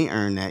 She ain't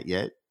earned that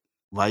yet.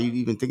 Why are you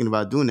even thinking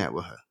about doing that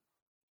with her?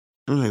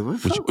 I'm like,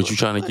 what you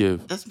trying to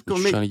give?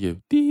 Trying to give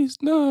these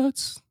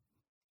nuts.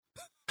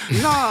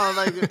 No,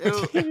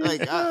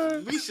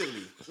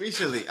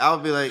 recently, I'll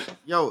be like,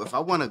 yo, if I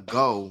want to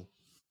go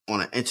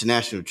on an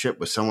international trip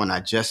with someone I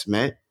just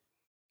met,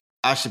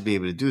 I should be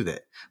able to do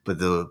that. But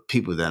the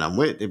people that I'm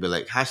with, they'd be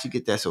like, how'd she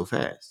get that so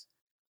fast?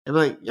 They'd be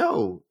like,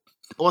 yo,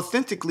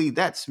 authentically,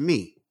 that's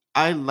me.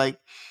 I like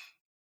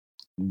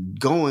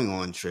going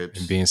on trips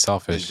And being and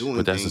selfish. doing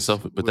But that's the things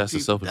selfish. But with that's the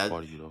people selfish that-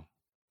 part of you, though.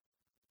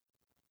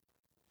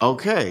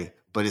 Okay,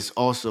 but it's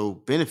also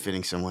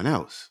benefiting someone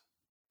else.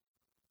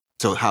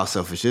 So how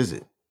selfish is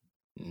it?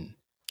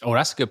 Oh,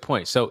 that's a good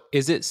point. So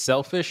is it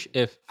selfish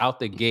if out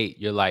the gate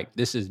you're like,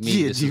 this is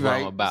me, this is what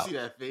I'm about? You see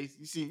that face?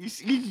 You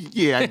see,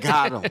 yeah, I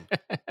got him.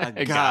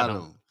 I got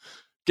him.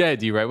 Go ahead,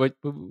 D, right? What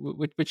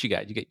you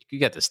got? You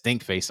got the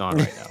stink face on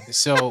right now.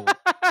 So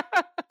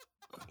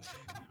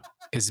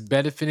it's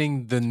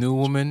benefiting the new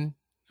woman,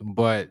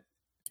 but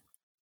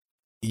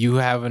you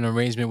have an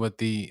arrangement with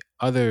the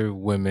other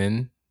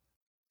women.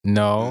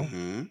 No.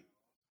 Mhm.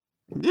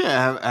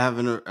 Yeah, I have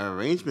an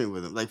arrangement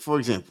with them. Like, for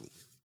example,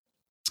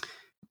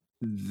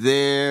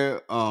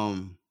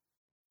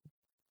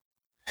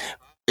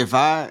 if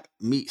I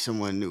meet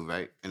someone new,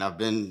 right, and I've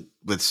been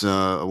with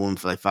a woman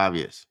for like 5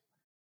 years,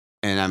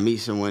 and I meet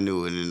someone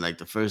new, and in like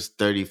the first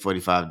 30,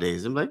 45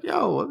 days, I'm like,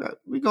 yo,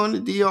 we going to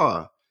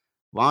DR.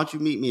 Why don't you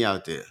meet me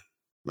out there,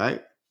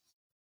 right?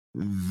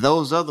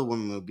 Those other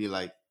women will be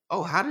like,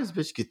 oh, how does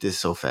this bitch get this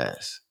so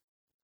fast?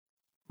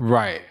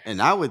 Right.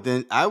 And I would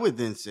then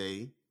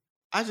say,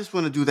 I just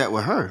want to do that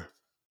with her.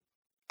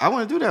 I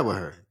want to do that with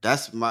her.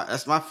 That's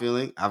my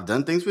feeling. I've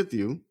done things with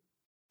you.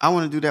 I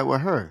want to do that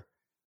with her.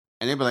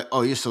 And they'd be like,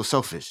 oh, you're so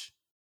selfish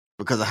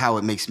because of how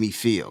it makes me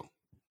feel.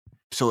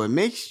 So it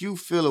makes you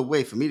feel a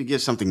way for me to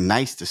give something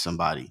nice to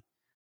somebody.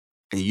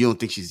 And you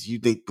think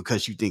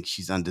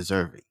she's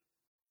undeserving.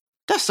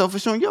 That's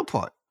selfish on your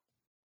part.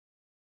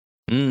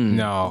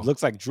 No. It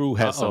looks like Drew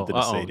has something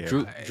to say there.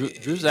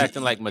 Drew's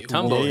acting like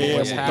Matumbo. Yeah,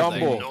 What's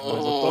happening?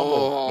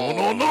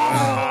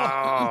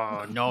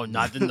 No,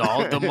 not the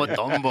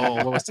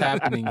Matumbo. What's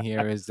happening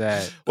here is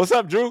that What's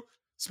up, Drew?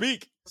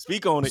 Speak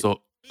on it.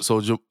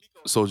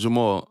 So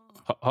Jamal,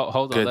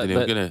 Hold go on. ahead,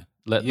 Denny, I'm gonna.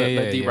 Let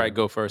D right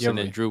go first, Yeah, and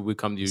then but- Drew, we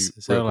come to you.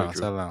 settle real down, quick,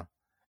 Drew. settle down.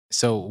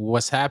 So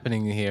what's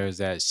happening here is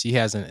that she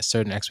has a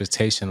certain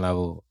expectation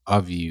level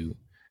of you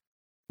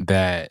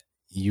that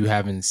you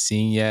haven't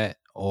seen yet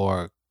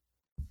or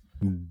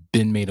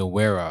been made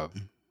aware of.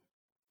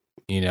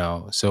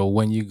 So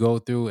when you go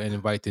through and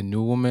invite the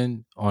new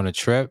woman on a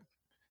trip,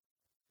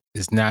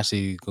 it's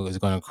naturally going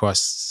to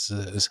cross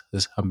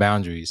her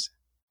boundaries.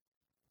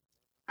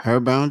 Her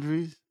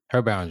boundaries?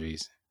 Her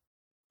boundaries.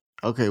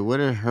 Okay, what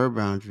do her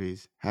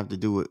boundaries have to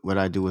do with what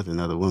I do with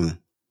another woman?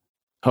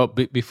 Oh,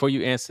 before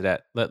you answer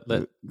that, let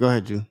Go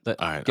ahead, Drew. All right,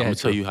 I'm go gonna ahead,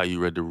 tell Drew. you how you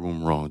read the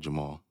room wrong,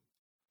 Jamal.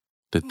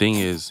 The thing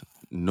is,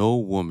 no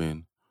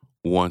woman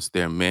wants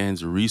their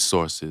man's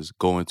resources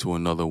going to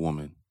another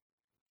woman,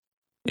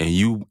 and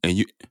you.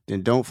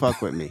 Then don't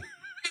fuck with me.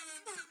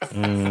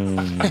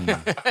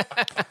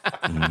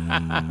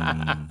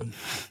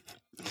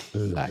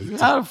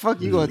 How the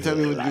fuck you gonna tell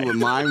me what to do with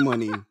my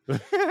money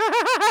with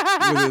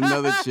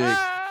another chick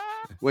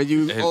when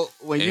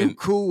you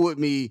cool with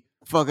me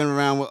fucking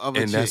around with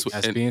other And chicks? that's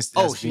That's And- being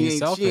she ain't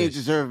selfish.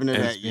 deserving of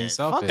And that it's being yet.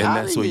 selfish. Fuck And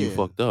outta that's where you here.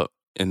 fucked up.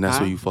 And that's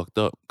Huh? where you fucked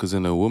up. Because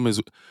in a woman's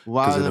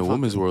Why because is in that a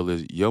woman's fucked up? world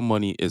is your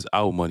money is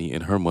our money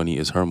and her money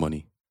is her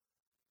money.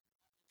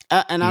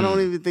 And I don't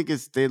even think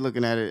they're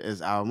looking at it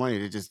as our money.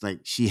 They're just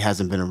like, she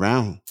hasn't been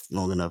around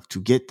long enough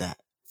to get that.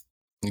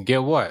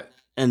 Get what?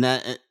 And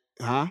that,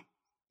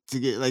 to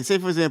get, like, say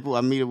for example,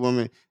 I meet a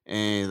woman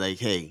and like,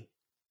 hey,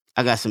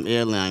 I got some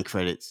airline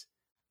credits.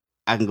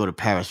 I can go to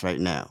Paris right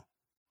now.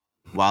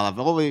 While I've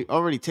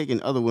already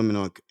taken other women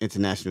on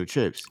international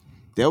trips,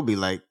 they'll be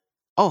like,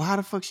 oh, how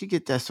the fuck she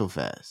get that so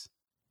fast?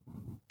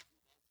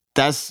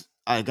 That's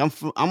like, I'm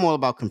all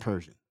about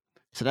compersion.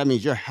 So that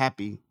means you're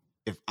happy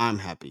if I'm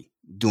happy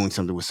doing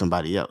something with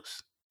somebody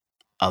else.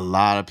 A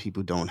lot of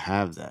people don't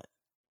have that.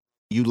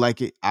 You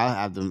like it, I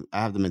have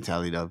the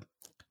mentality of,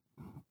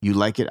 you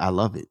like it, I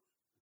love it.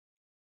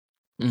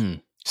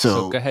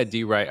 So go ahead,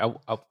 D. Right.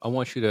 I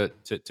want you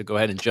to go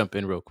ahead and jump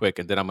in real quick,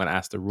 and then I'm going to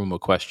ask the room a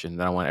question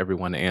that I want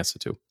everyone to answer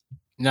to.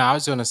 No, I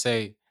was gonna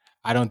say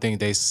I don't think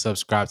they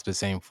subscribe to the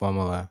same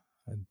formula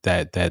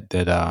that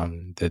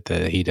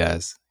he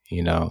does.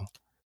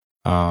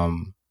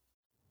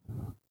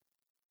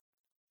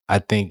 I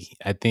think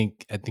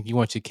you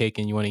want your cake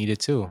and you want to eat it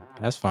too.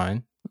 That's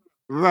fine.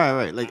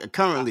 Right. Like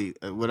currently,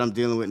 what I'm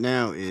dealing with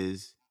now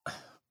is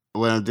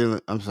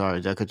I'm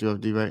sorry, did I cut you off,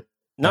 D? Right?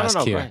 No. That's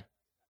Go cute. ahead.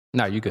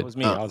 No, you It good. was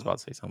me. I was about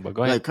to say something, but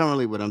go ahead. Like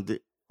currently, what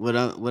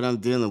I'm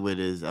dealing with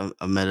is I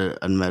met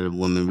a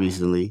woman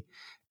recently,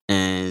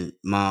 and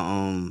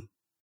my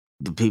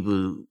the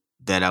people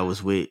that I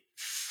was with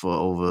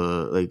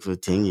for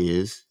 10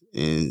 years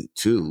and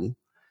the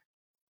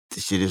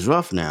shit is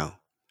rough now.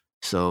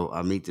 So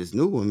I meet this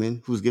new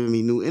woman who's giving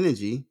me new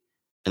energy,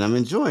 and I'm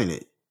enjoying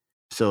it.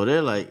 So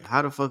they're like,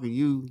 "How the fuck are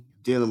you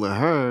dealing with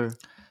her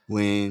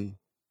when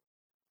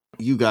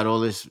you got all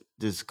this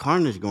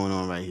carnage going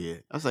on right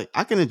here?" I was like,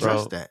 "I can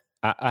address Bro. that."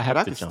 I have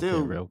I to could jump in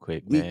still real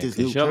quick, meet man, this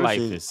because new your life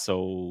person. is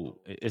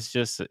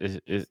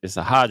it's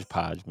a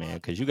hodgepodge, man,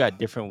 because you got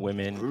different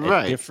women at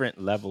Right.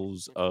 different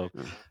levels of.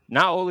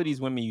 Not all of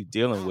these women you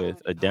dealing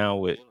with are down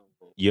with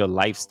your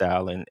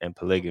lifestyle and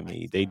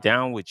polygamy. They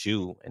down with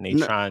you, and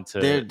No,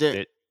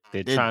 they're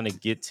they're trying to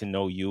get to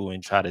know you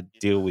and try to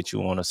deal with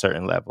you on a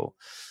certain level.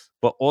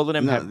 But all of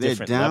them no, have they're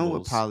different down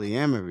with levels.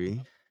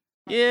 polyamory.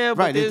 Yeah, but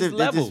Right. They there's they just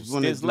levels.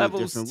 want to There's do it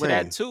levels different to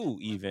that way. too.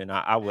 Even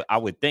I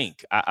would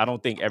think. I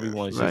don't think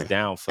everyone's just Right.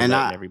 down for And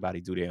letting I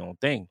everybody do their own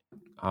thing.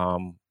 I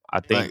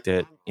like think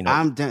that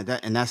I'm done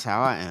that, and that's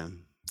how I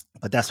am.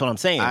 but that's what I'm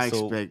saying. I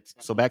So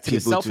expect back to the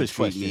people to selfish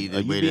treat me question: the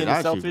Are you way that being I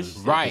treat selfish?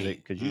 them.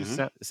 Right. Because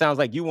Mhm. it sounds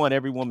like you want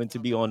every woman to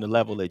be on the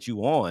level that you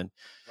on,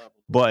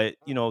 but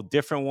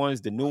different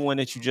ones. The new one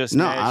that you just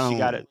No, met, I she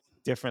got a don't.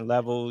 different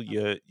level.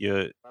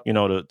 The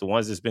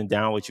ones that's been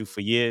down with you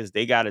for years,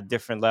 they got a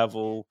different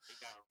level.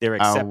 They're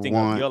I accepting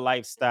of your want.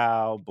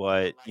 lifestyle,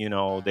 but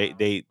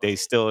they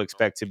still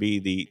expect to be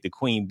the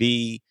queen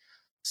bee.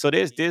 So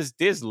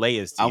there's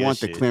layers to I your want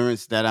the shit,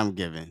 clearance that I'm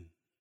given.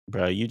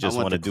 bro. You I just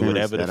want want to the do clearance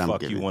whatever the that I'm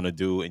fuck you given. want to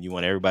do, and you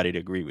want everybody to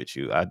agree with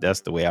you.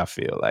 That's the way I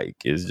feel. Like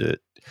it's just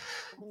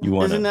you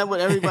want Isn't to. that what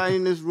everybody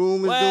in this room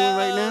is doing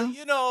right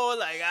now?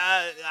 Like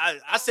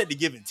I said the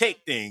give and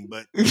take thing,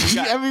 but when you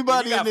got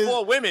Everybody in this,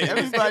 four women, it's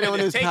everybody giving on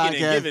and this taking and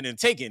podcast, giving and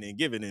taking and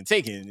giving and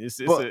taking. It's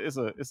but a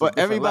but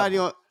different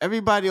level.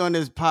 everybody on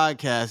this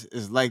podcast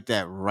is like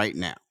that right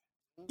now.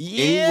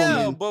 Any Yeah,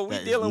 woman but we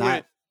that is dealing with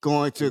not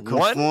going to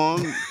one.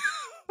 conform,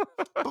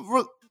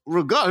 but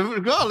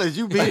regardless,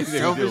 you being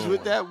selfish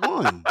with that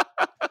one.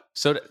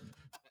 So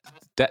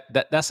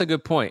that's a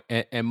good point.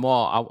 And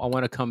Maul, I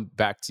want to come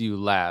back to you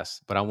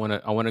last, but I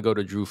want to go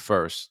to Drew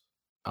first.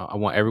 I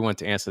want everyone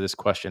to answer this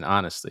question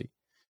honestly.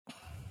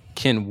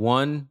 Can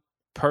one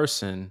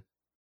person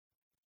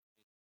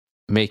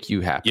make you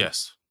happy?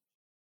 Yes.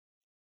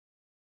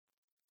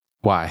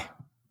 Why?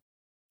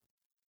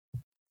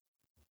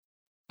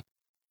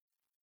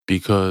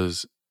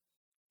 Because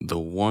the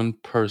one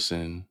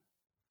person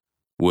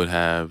would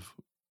have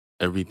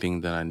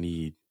everything that I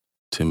need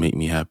to make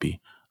me happy.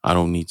 I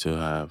don't need to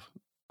have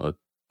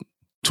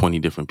 20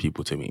 different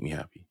people to make me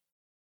happy.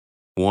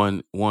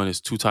 One is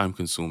too time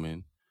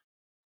consuming,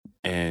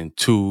 and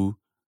two,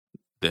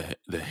 the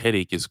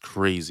headache is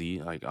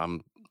crazy. Like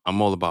I'm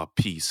all about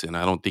peace, and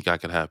I don't think I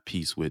could have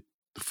peace with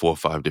 4 or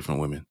 5 different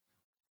women.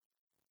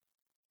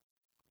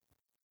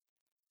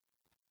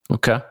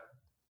 Okay.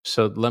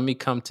 So let me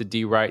come to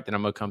D Wright, then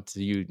I'm gonna come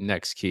to you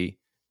next, Key.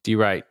 D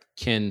Wright,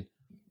 can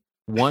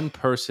one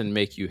person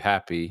make you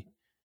happy?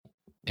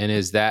 And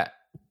is that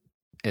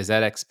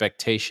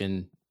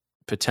expectation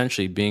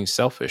potentially being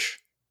selfish?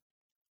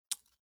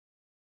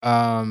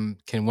 Can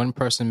one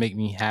person make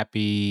me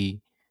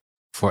happy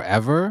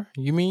forever?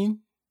 You mean?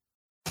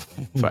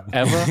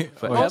 Forever?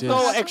 Or Don't just-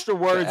 throw extra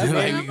words in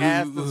there. Like, You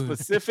asked a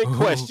specific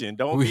question.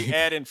 Don't be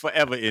adding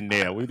forever in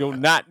there. We do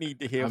not need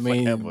to hear I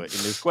mean- forever in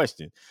this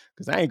question.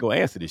 Because I ain't gonna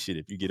answer this shit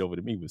if you get over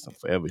to me with some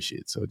forever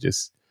shit. So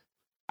just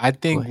I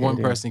think Go one ahead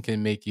and- person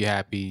can make you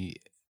happy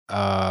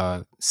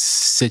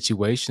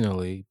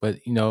situationally, but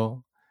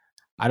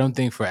I don't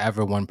think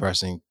forever one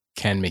person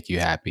can make you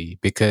happy,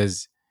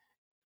 because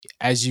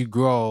as you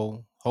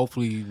grow,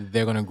 hopefully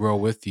they're going to grow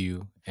with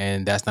you,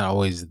 and that's not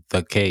always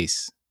the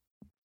case.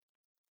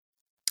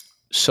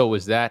 So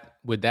would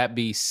that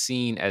be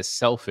seen as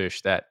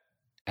selfish that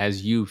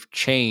as you've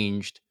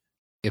changed,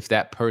 if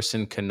that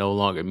person can no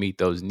longer meet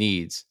those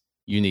needs,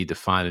 you need to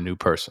find a new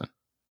person?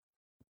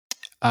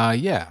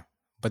 Yeah,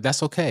 but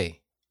that's okay.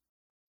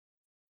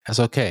 That's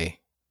okay.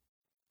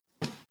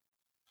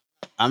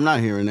 I'm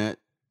not hearing that.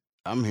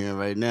 I'm hearing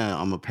right now.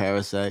 I'm a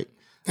parasite.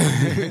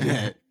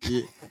 that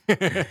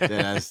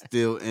I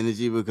steal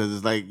energy because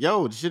it's like,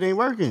 yo, this shit ain't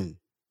working.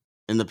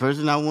 And the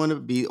person I want to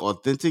be,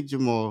 authentic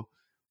Jamal,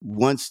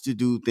 wants to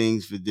do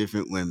things for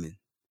different women.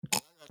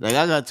 Like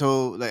I got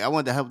told, like I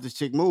want to help this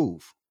chick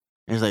move.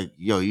 And it's like,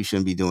 yo, you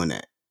shouldn't be doing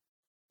that.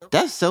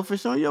 That's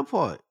selfish on your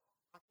part.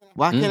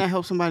 Why can't I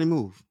help somebody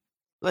move?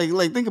 Like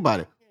think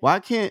about it. Why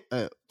can't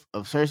a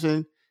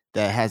person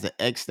that has an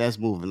ex that's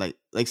moving,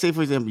 like say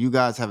for example, you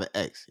guys have an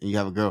ex and you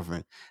have a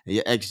girlfriend, and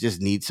your ex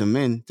just needs some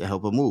men to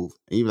help her move,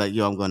 and you're like,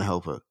 yo, I'm gonna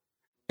help her,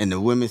 and the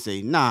women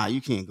say, nah,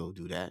 you can't go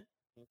do that.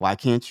 Why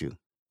can't you?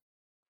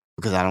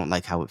 Because I don't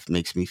like how it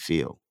makes me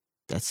feel.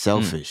 That's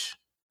selfish.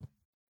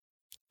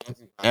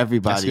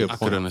 Everybody, That's a good I point.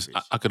 could is understand.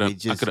 selfish. I could They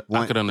just I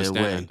want could their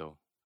understand way. that though.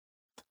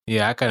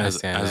 Yeah, I can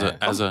As understand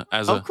that.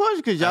 as Of course,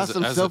 because y'all as a-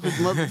 some as a- selfish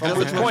from which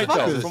motherfuckers. point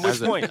though? From which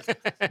As a- point?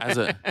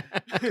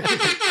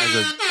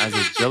 as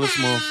a jealous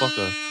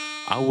motherfucker,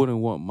 I wouldn't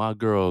want my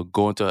girl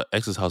going to her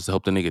ex's house to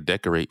help the nigga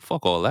decorate.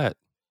 Fuck all that.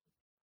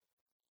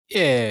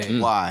 Yeah,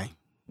 Why?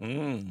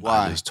 Mm.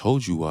 Why? I just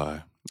told you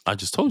why.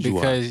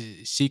 because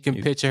she can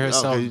You- picture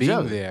herself 'cause you're being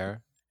jealous.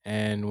 there,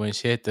 and when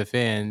she hit the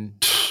fan,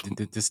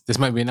 this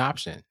might be an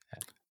option.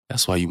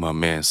 That's why you my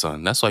man,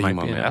 son. That's why you Might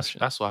my be an man. option.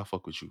 That's why I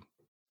fuck with you.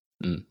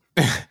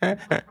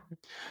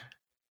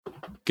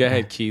 Go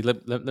ahead, Key.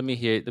 Let me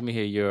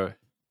hear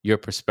your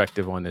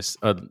perspective on this.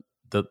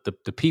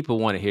 the people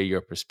want to hear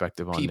your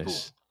perspective on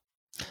this.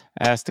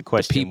 Ask the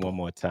question people. one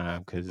more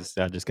time because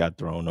I just got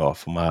thrown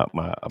off. I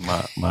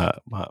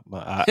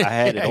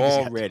had it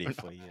all ready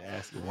for you.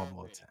 Ask it one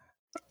more time.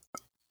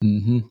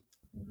 Mm-hmm.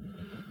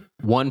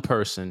 One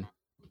person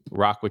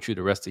rock with you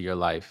the rest of your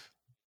life,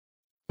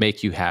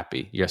 make you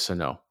happy, yes or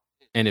no?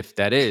 And if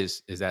that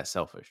is that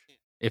selfish?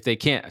 If they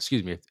can't,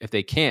 if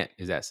they can't,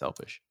 is that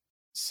selfish?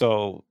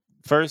 So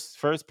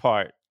first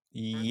part,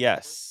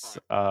 yes.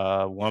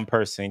 One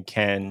person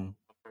can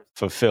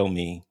fulfill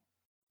me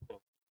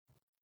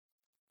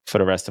for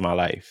the rest of my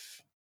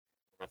life.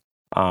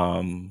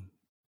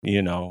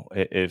 You know,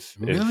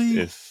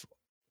 if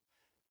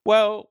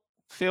well,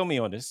 feel me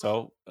on this.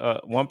 So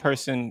one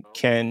person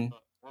can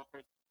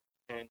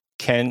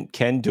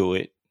do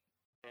it.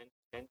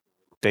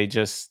 They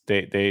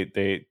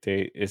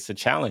it's a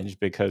challenge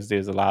because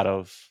there's a lot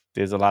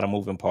of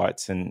moving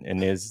parts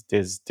and there's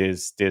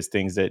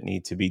things that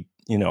need to be,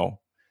 you know,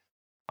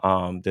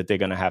 that they're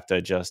gonna have to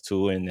adjust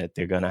to and that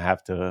they're gonna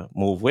have to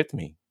move with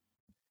me.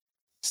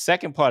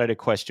 Second part of the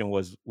question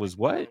was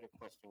what?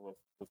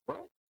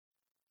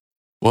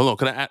 Well, no,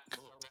 can I add?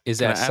 Is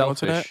Can that I add on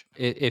to selfish?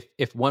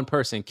 If one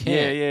person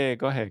can't, Yeah.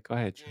 Go ahead.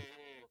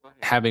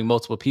 having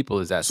multiple people,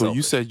 is that So selfish?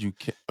 you said you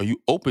can. Are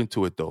you open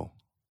to it though?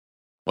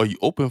 Are you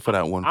open for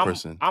that one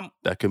person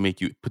that can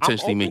make you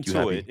potentially make you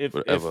happy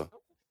forever?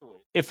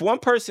 If one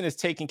person is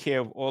taking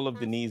care of all of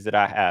the needs that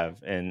I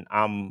have and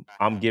I'm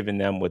giving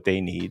them what they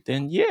need,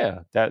 then yeah,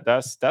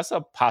 that's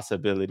a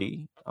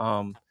possibility.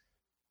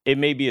 It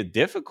may be a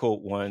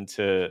difficult one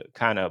to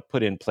kind of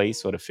put in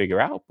place or to figure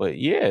out, but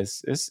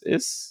yes,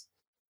 it's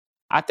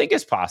I think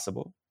it's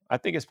possible.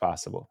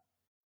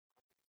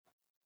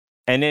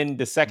 And then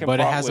the second part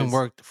But it hasn't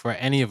worked for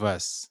any of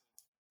us.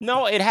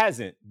 No, it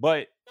hasn't.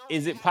 But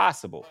is it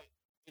possible?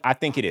 I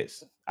think it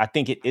is. I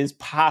think it is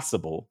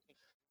possible.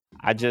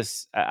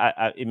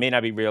 It may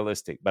not be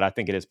realistic, but I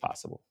think it is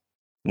possible.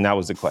 And that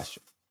was the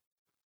question.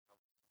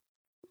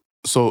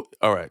 So,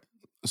 all right.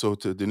 So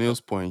to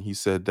Daniil's point, he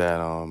said that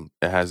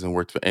it hasn't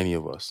worked for any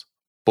of us.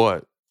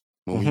 But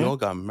when we all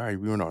got married,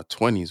 we were in our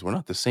 20s. We're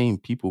not the same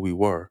people we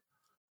were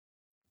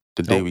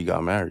the day we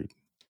got married.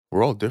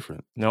 We're all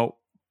different. Nope.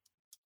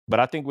 But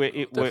I think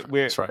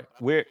That's right.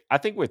 I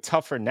think we're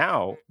tougher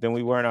now than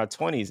we were in our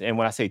 20s. And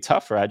when I say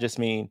tougher, I just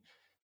mean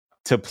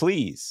to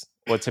please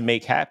or to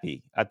make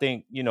happy. I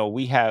think, you know,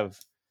 we have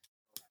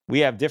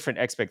different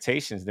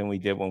expectations than we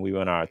did when we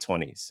were in our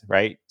 20s,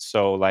 right?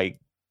 So like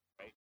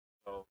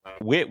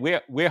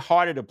we're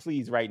harder to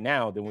please right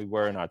now than we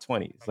were in our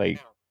 20s. Like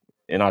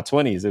in our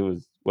 20s, it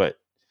was what?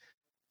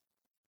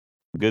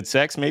 Good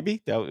sex,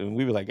 maybe? And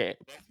we were like, hey,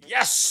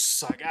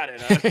 yes, I got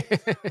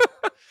it.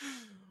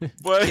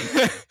 But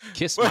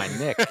kiss my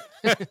neck.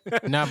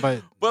 No,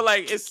 but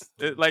like it's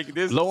like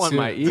this Blow on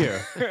my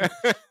ear.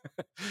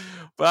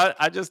 But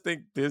I just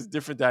think there's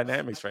different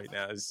dynamics right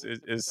now.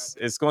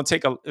 It's going to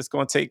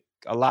take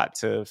a lot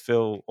to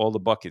fill all the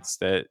buckets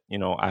that, you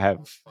know, I have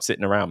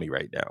sitting around me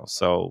right now.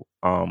 So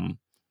I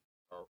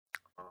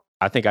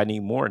think I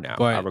need more now.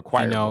 But, I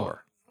require you know,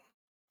 more.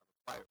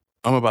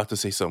 I'm about to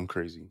say something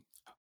crazy.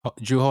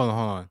 Drew, hold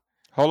on.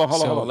 Hold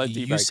So on. Let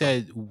you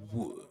said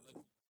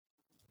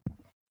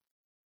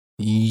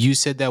you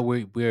said that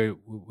we're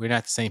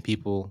not the same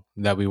people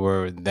that we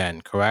were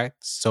then, correct?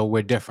 So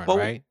we're different, Well,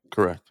 right?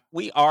 Correct.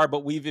 We are,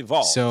 but we've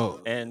evolved.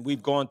 So and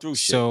we've gone through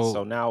shit. so-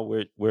 So now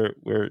we're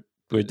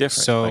different.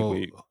 So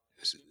Like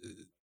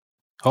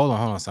hold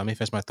on. So let me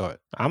finish my thought.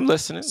 I'm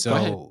listening. Go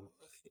ahead.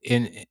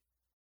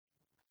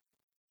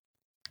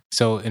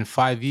 So in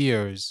 5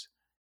 years,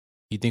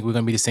 you think we're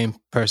gonna be the same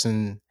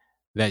person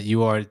that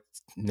you are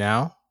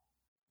now?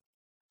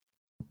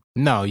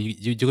 No,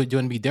 you're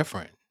gonna be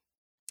different,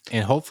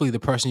 and hopefully the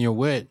person you're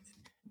with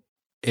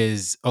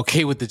is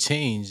okay with the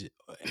change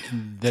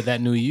that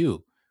knew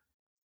you.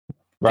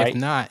 Right. If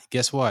not,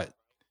 guess what?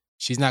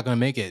 She's not gonna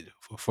make it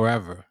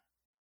forever.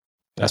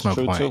 That's my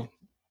true point. too.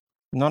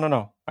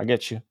 No. I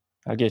get you.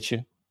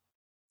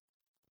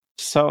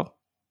 So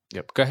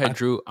Yep. Go ahead,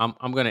 Drew. I'm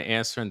going to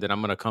answer, and then I'm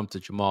going to come to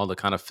Jamal to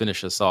kind of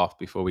finish us off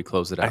before we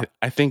close it out.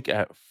 I think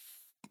at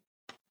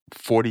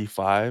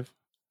 45,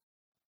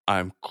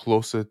 I'm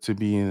closer to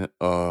being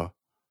a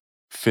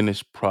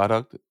finished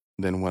product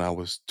than when I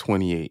was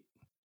 28.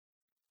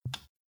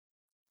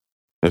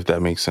 If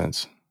that makes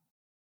sense.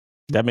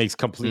 that makes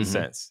complete Mhm.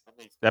 sense.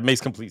 That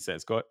makes complete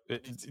sense. Go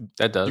ahead.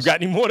 That does. You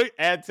got any more to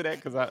add to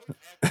that? Because I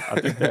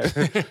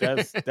think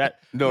that's that.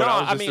 No, that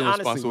was I just mean, in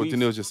response honestly, to what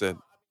Daniil just said.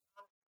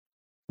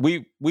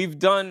 We've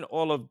done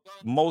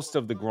most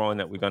of the growing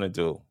that we're gonna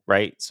do,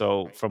 right?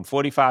 So from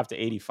 45 to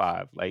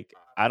 85, like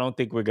I don't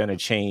think we're gonna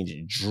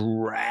change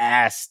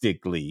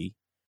drastically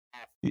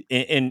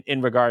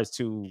in regards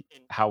to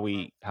how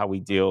we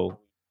deal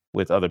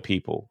with other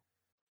people.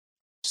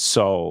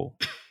 So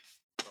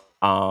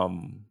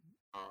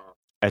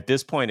at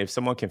this point, if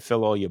someone can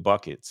fill all your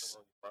buckets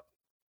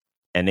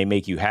and they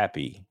make you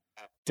happy,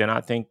 then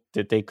I think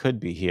that they could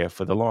be here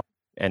for the long.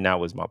 And that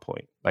was my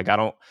point. Like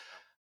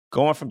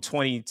going from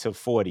 20 to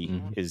 40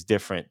 Mhm. is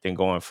different than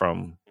going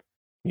from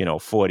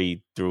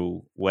 40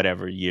 through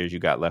whatever years you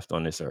got left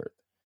on this earth.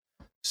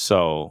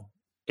 So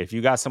if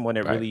you got someone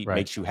that really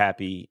makes you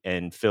happy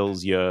and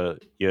fills your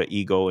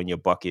ego and your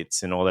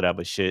buckets and all that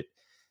other shit,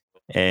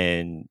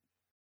 and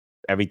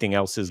everything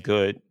else is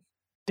good,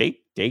 they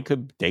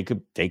could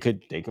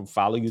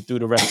follow you through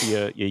the rest of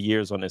your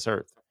years on this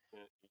earth.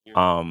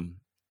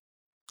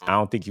 I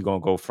don't think you're gonna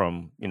go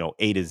from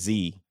A to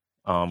Z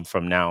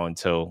from now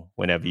until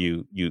whenever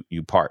you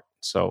part.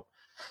 So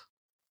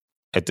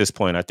at this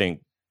point, I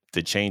think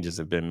the changes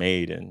have been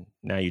made, and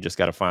now you just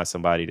got to find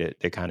somebody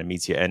that kind of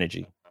meets your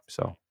energy.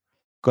 So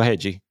go ahead,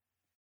 G.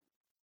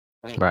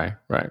 Right.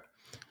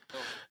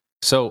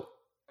 So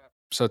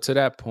to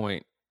that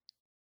point,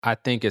 I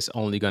think it's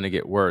only going to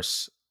get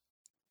worse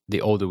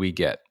the older we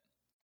get,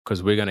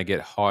 because we're going to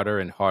get harder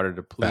and harder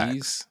to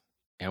please.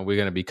 And we're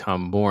going to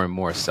become more and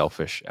more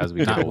selfish as we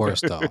get Not older.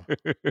 worse, though.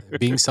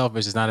 Being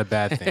selfish is not a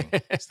bad thing.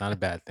 It's not a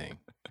bad thing.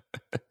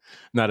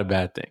 Not a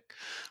bad thing.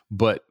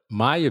 But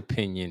my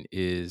opinion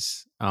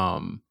is,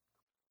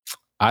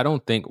 I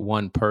don't think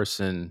one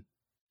person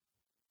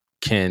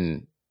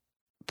can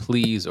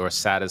please or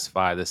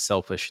satisfy the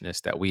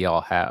selfishness that we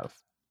all have.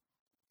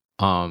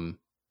 And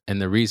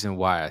the reason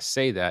why I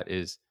say that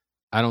is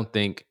I don't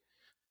think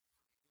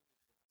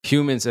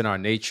humans in our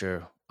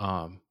nature,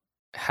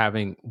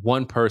 having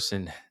one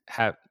person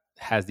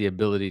has the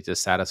ability to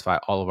satisfy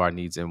all of our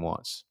needs and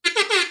wants.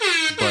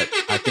 But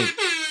I think,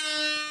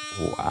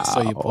 wow.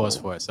 So you pause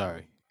for it.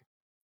 Sorry.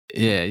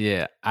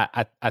 Yeah.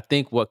 I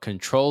think what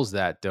controls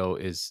that though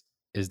is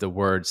the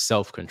word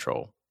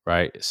self-control,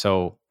 right?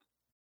 So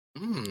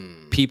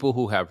people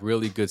who have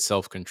really good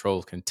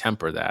self-control can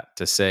temper that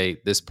to say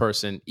this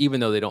person, even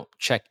though they don't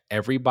check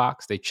every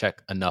box, they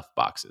check enough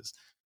boxes.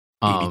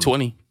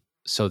 80-20.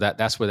 So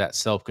that's where that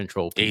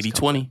self-control piece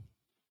 80-20.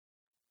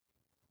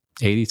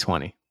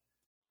 80-20.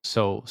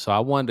 So I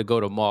wanted to go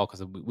to Maul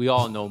because we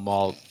all know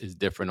Maul is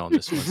different on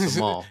this one. So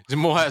Maul.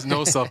 Jamal has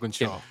no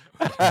self-control.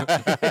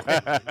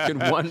 Can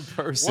one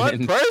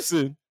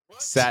person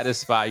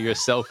satisfy your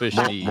selfish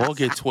needs? Maul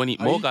get 20.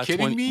 Maul got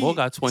 20. Maul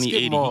got 20.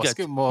 80. He get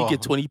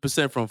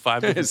 20% from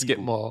 5 different Skip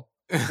people. Maul.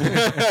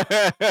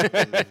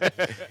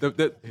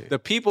 The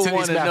people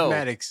want to know.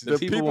 The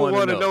people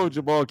want to know,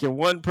 Jamal, can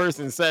one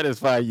person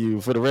satisfy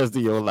you for the rest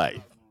of your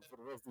life?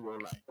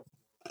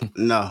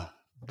 No.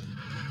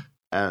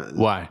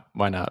 Why?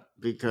 Why not?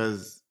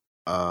 Because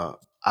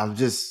I'm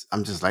just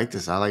like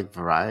this. I like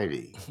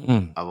variety.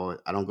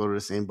 I don't go to the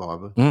same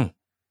barber.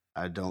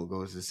 I don't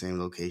go to the same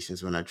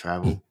locations when I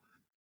travel.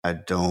 I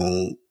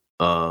don't.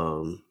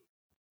 I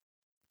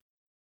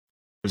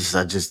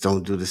just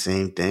don't do the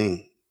same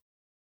thing.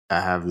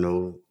 I have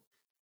no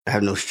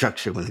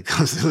structure when it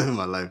comes to living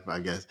my life,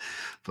 I guess.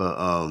 But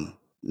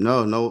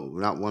no,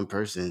 not one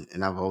person,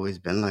 and I've always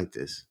been like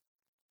this.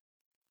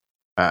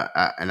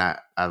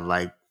 I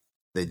like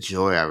the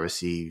joy I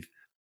receive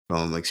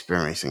from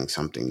experiencing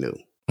something new,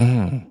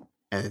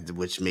 and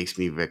which makes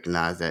me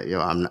recognize that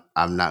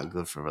I'm not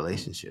good for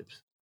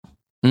relationships.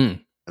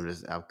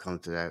 I've come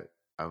to that.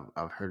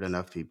 I've heard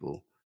enough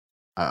people.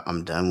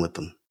 I'm done with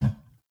them.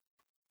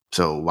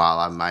 So while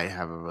I might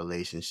have a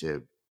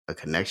relationship, a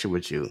connection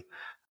with you,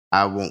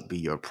 I won't be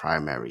your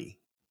primary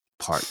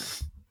partner.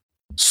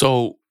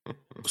 So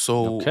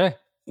okay.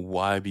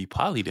 Why be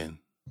poly then?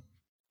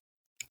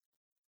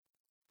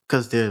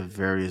 Because there are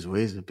various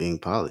ways of being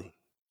poly.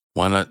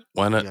 Why not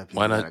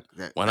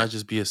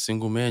just be a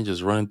single man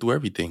just running through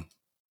everything?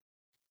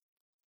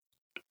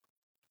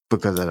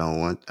 Because I don't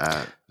want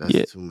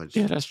that's too much.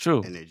 Yeah, that's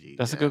true. Energy.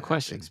 That's a good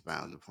question.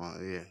 Expound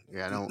upon.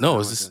 Yeah. I don't.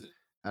 No,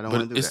 I don't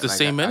want to do it's that. the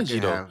same energy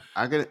though.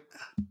 I could.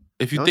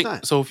 If you no,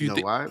 think so, if you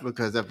think why?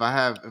 Because if I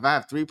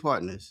have 3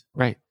 partners,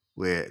 right,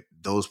 where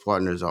those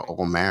partners are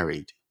all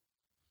married,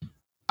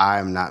 I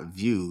am not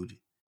viewed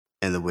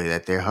in the way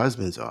that their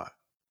husbands are.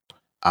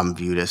 I'm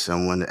viewed as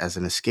someone as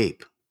an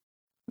escape.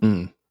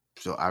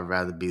 So I'd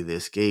rather be the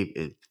escape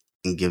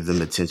and give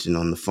them attention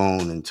on the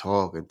phone and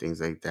talk and things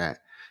like that,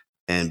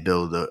 and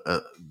build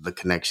the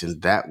connection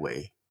that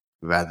way,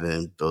 rather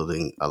than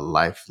building a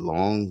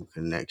lifelong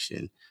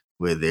connection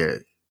where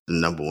they're the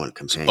number one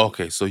companion.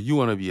 Okay, so you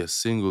want to be a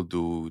single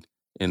dude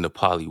in the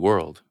poly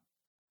world?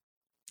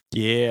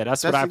 Yeah,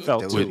 that's what I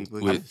felt too.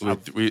 That's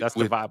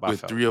the vibe I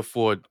felt. With three or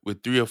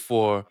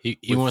four. He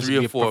wants to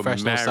be a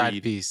professional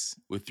side piece.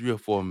 With 3 or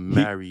 4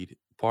 married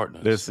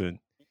partners. Listen,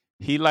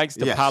 he likes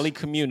the poly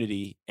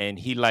community, and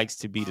he likes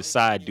to be the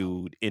side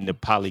dude in the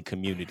poly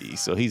community.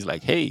 So he's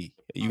like, "Hey,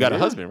 you got a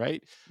husband,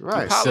 right?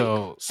 Right.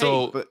 I'm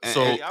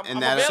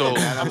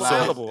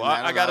available.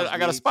 I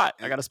got a spot.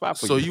 I got a spot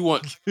for you. So you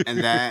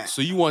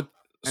want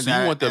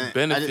the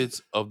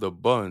benefits of the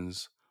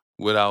buns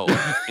without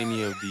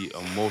any of the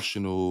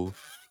emotional.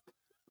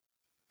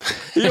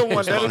 You don't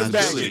want that in his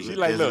baggage. You're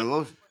like,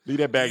 look, leave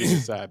that baggage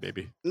inside,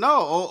 baby.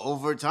 No,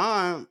 over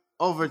time,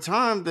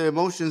 the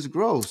emotions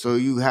grow. So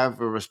you have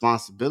a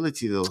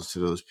responsibility to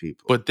those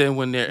people. But then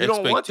when their you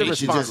don't want the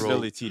expectations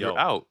responsibility, grow, you're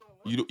out.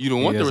 You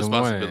don't want the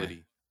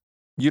responsibility.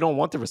 You don't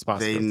want the they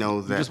responsibility. know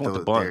You that just want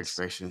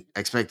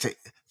the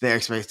their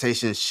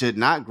expectations should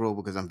not grow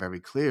because I'm very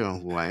clear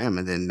on who I am,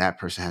 and then that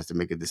person has to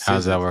make a decision.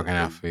 How's that if working they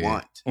out for you?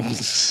 want.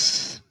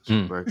 It's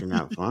working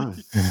out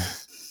fine.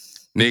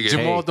 Nigga,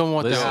 Jamal hey, don't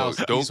want the listen, house.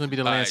 He just want to be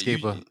the all right,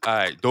 landscaper. All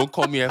right, don't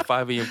call me at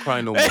 5 a.m.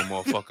 crying no more,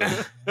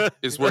 motherfucker.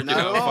 It's working Not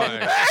out at all. fine.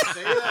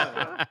 Check it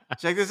out.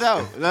 Check this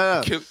out.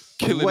 No.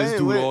 Killing this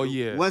dude all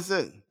year. One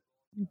second.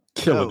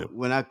 Killing him.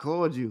 When I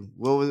called you,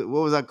 what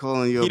was I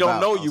calling you He about?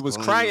 don't know I you was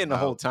calling crying the about-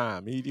 whole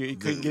time. He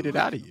couldn't get it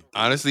out of you.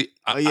 Honestly,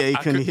 Oh, yeah, he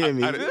couldn't hear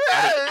me. I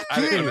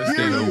didn't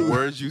understand the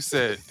words you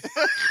said.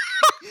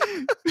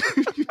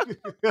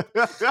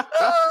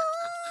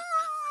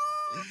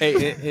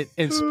 Hey,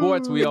 in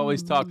sports, we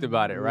always talked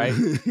about it, right?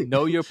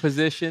 Know your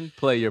position,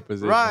 play your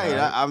position. Right.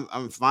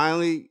 I'm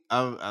finally.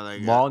 I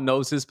like. Maul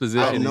knows his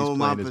position. I know he's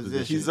my playing his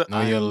position. He's a-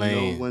 Know your I know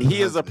lane. when He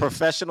is a husband.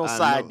 professional I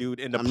side know- dude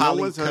in the I know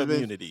poly what's husband.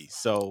 community.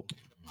 So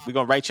we're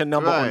gonna write your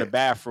number on the Right.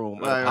 bathroom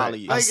of the Right,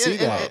 poly. right. I see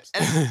that.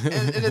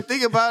 And the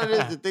thing about it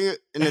is,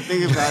 the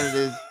thing about it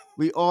is,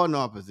 we all know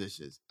our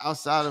positions.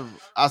 Outside of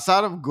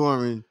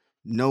Goran,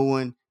 no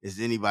one is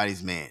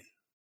anybody's man.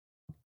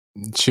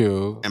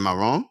 True. Am I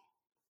wrong?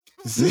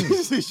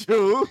 It's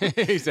true.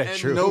 He said And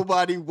true.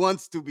 nobody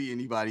wants to be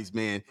anybody's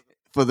man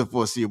for the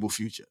foreseeable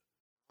future.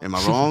 Am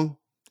I wrong?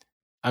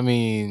 I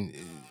mean,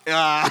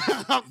 I'm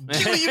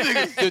killing you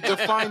niggas. the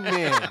defined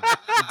man.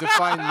 The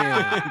defined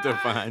man.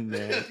 Defined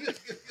man.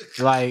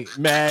 Like,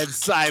 Mad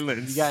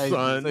silence, You guys-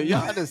 son. So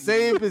y'all in the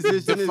same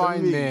position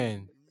defined as me.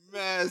 man.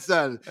 Man,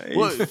 son. He's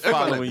What- everybody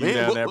following like, you man,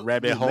 down what- that what-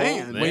 rabbit hole.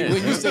 man, man.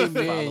 When you say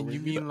Following man, you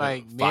mean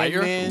like man,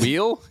 Fire? man?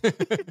 Wheel?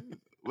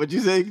 What'd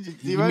you say?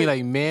 You mean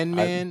like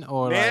man,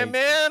 or Man,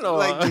 like or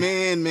like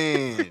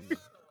man.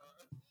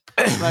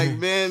 Like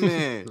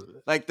man.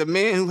 Like the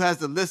man who has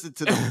to listen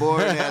to the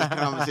board and has a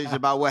conversation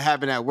about what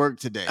happened at work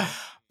today.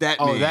 That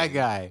oh man. that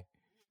guy?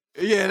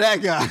 Yeah,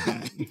 that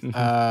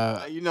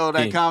guy. You know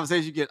that He-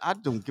 conversation you get. I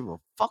don't give a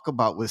fuck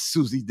about what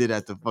Susie did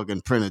at the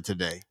fucking printer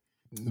today.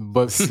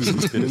 But you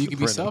the can be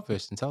printer.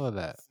 selfish and tell her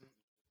that.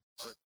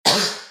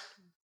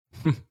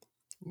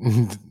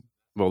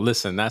 Well,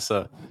 listen, that's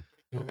a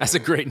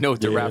great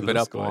note to Yeah, wrap it let's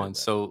up go ahead, on. man.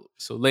 So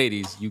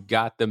ladies, you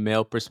got the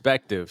male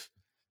perspective.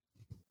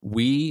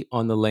 We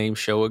on the Lame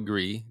Show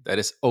agree that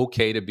it's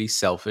okay to be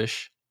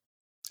selfish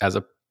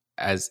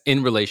as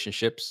in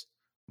relationships,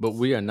 but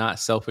we are not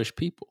selfish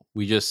people.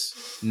 We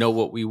just know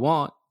what we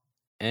want,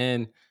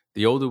 and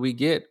the older we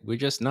get, we're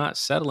just not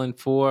settling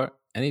for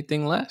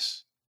anything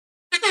less.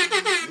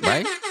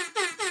 Right?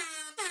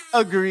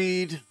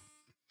 Agreed.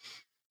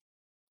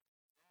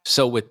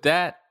 So with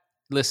that,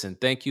 listen,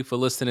 thank you for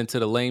listening to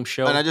the Lame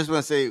Show. And I just want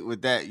to say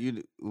with that,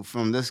 you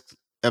from this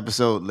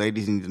episode,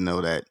 ladies need to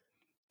know that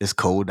it's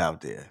cold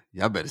out there.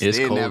 Y'all better stay It's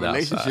in that cold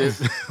outside.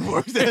 relationship.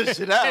 Work that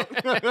shit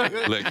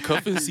out. Let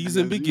cuffing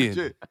season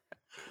begin.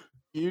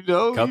 You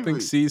know, Cuffing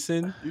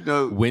season, you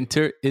know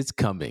winter is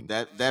coming.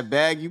 that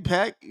bag you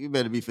pack, you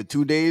better be for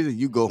 2 days and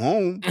you go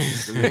home.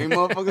 'Cause they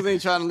motherfuckers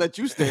ain't trying to let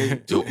you stay.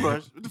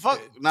 Toothbrush. What the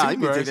fuck? Nah, you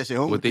need to take that shit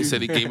home. What they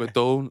said in Game of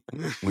Thrones,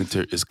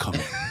 winter is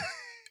coming.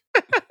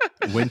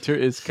 Winter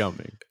is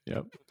coming.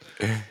 Yep.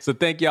 So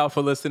thank y'all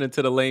for listening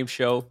to the Lame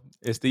Show.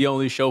 It's the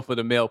only show for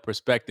the male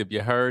perspective.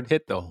 You heard?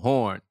 Hit the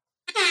horn.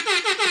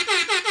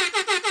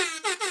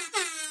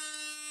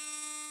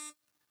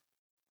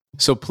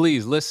 So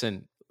please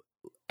listen,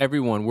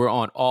 everyone. We're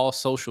on all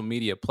social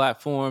media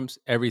platforms.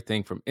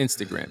 Everything from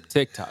Instagram,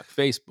 TikTok,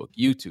 Facebook,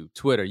 YouTube,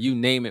 Twitter. You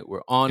name it,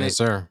 we're on Yes, it.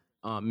 sir.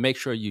 Make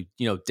sure you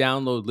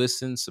download,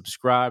 listen,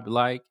 subscribe,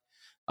 like.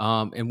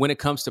 And when it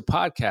comes to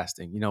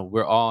podcasting,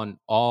 we're on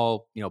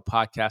all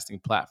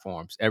podcasting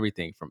platforms.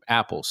 Everything from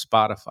Apple,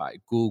 Spotify,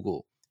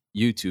 Google,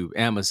 YouTube,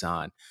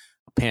 Amazon,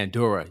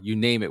 Pandora, you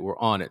name it, we're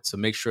on it. So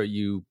make sure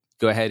you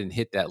go ahead and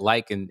hit that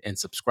like and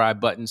subscribe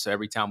button. So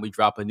every time we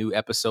drop a new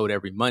episode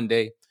every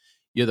Monday,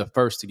 you're the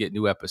first to get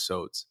new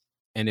episodes.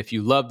 And if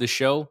you love the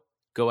show,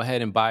 go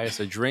ahead and buy us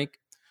a drink.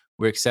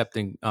 We're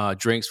accepting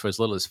drinks for as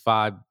little as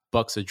 $5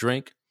 a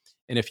drink.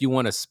 And if you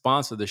want to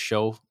sponsor the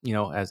show,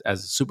 as a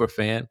super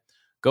fan,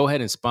 go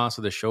ahead and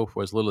sponsor the show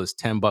for as little as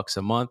 $10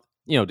 a month,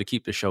 to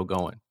keep the show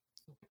going.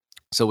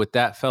 So with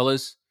that,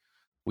 fellas,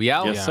 we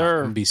out. Yes, Yeah, sir.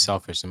 I'm gonna be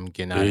selfish. I'm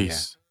getting out of here.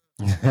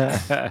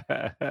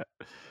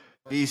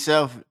 Peace.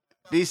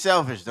 Be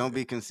selfish. Don't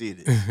be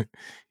conceited.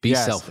 Be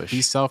Yes, selfish.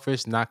 Be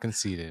selfish, not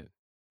conceited.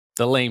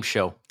 The Lame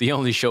Show, the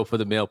only show for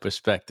the male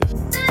perspective.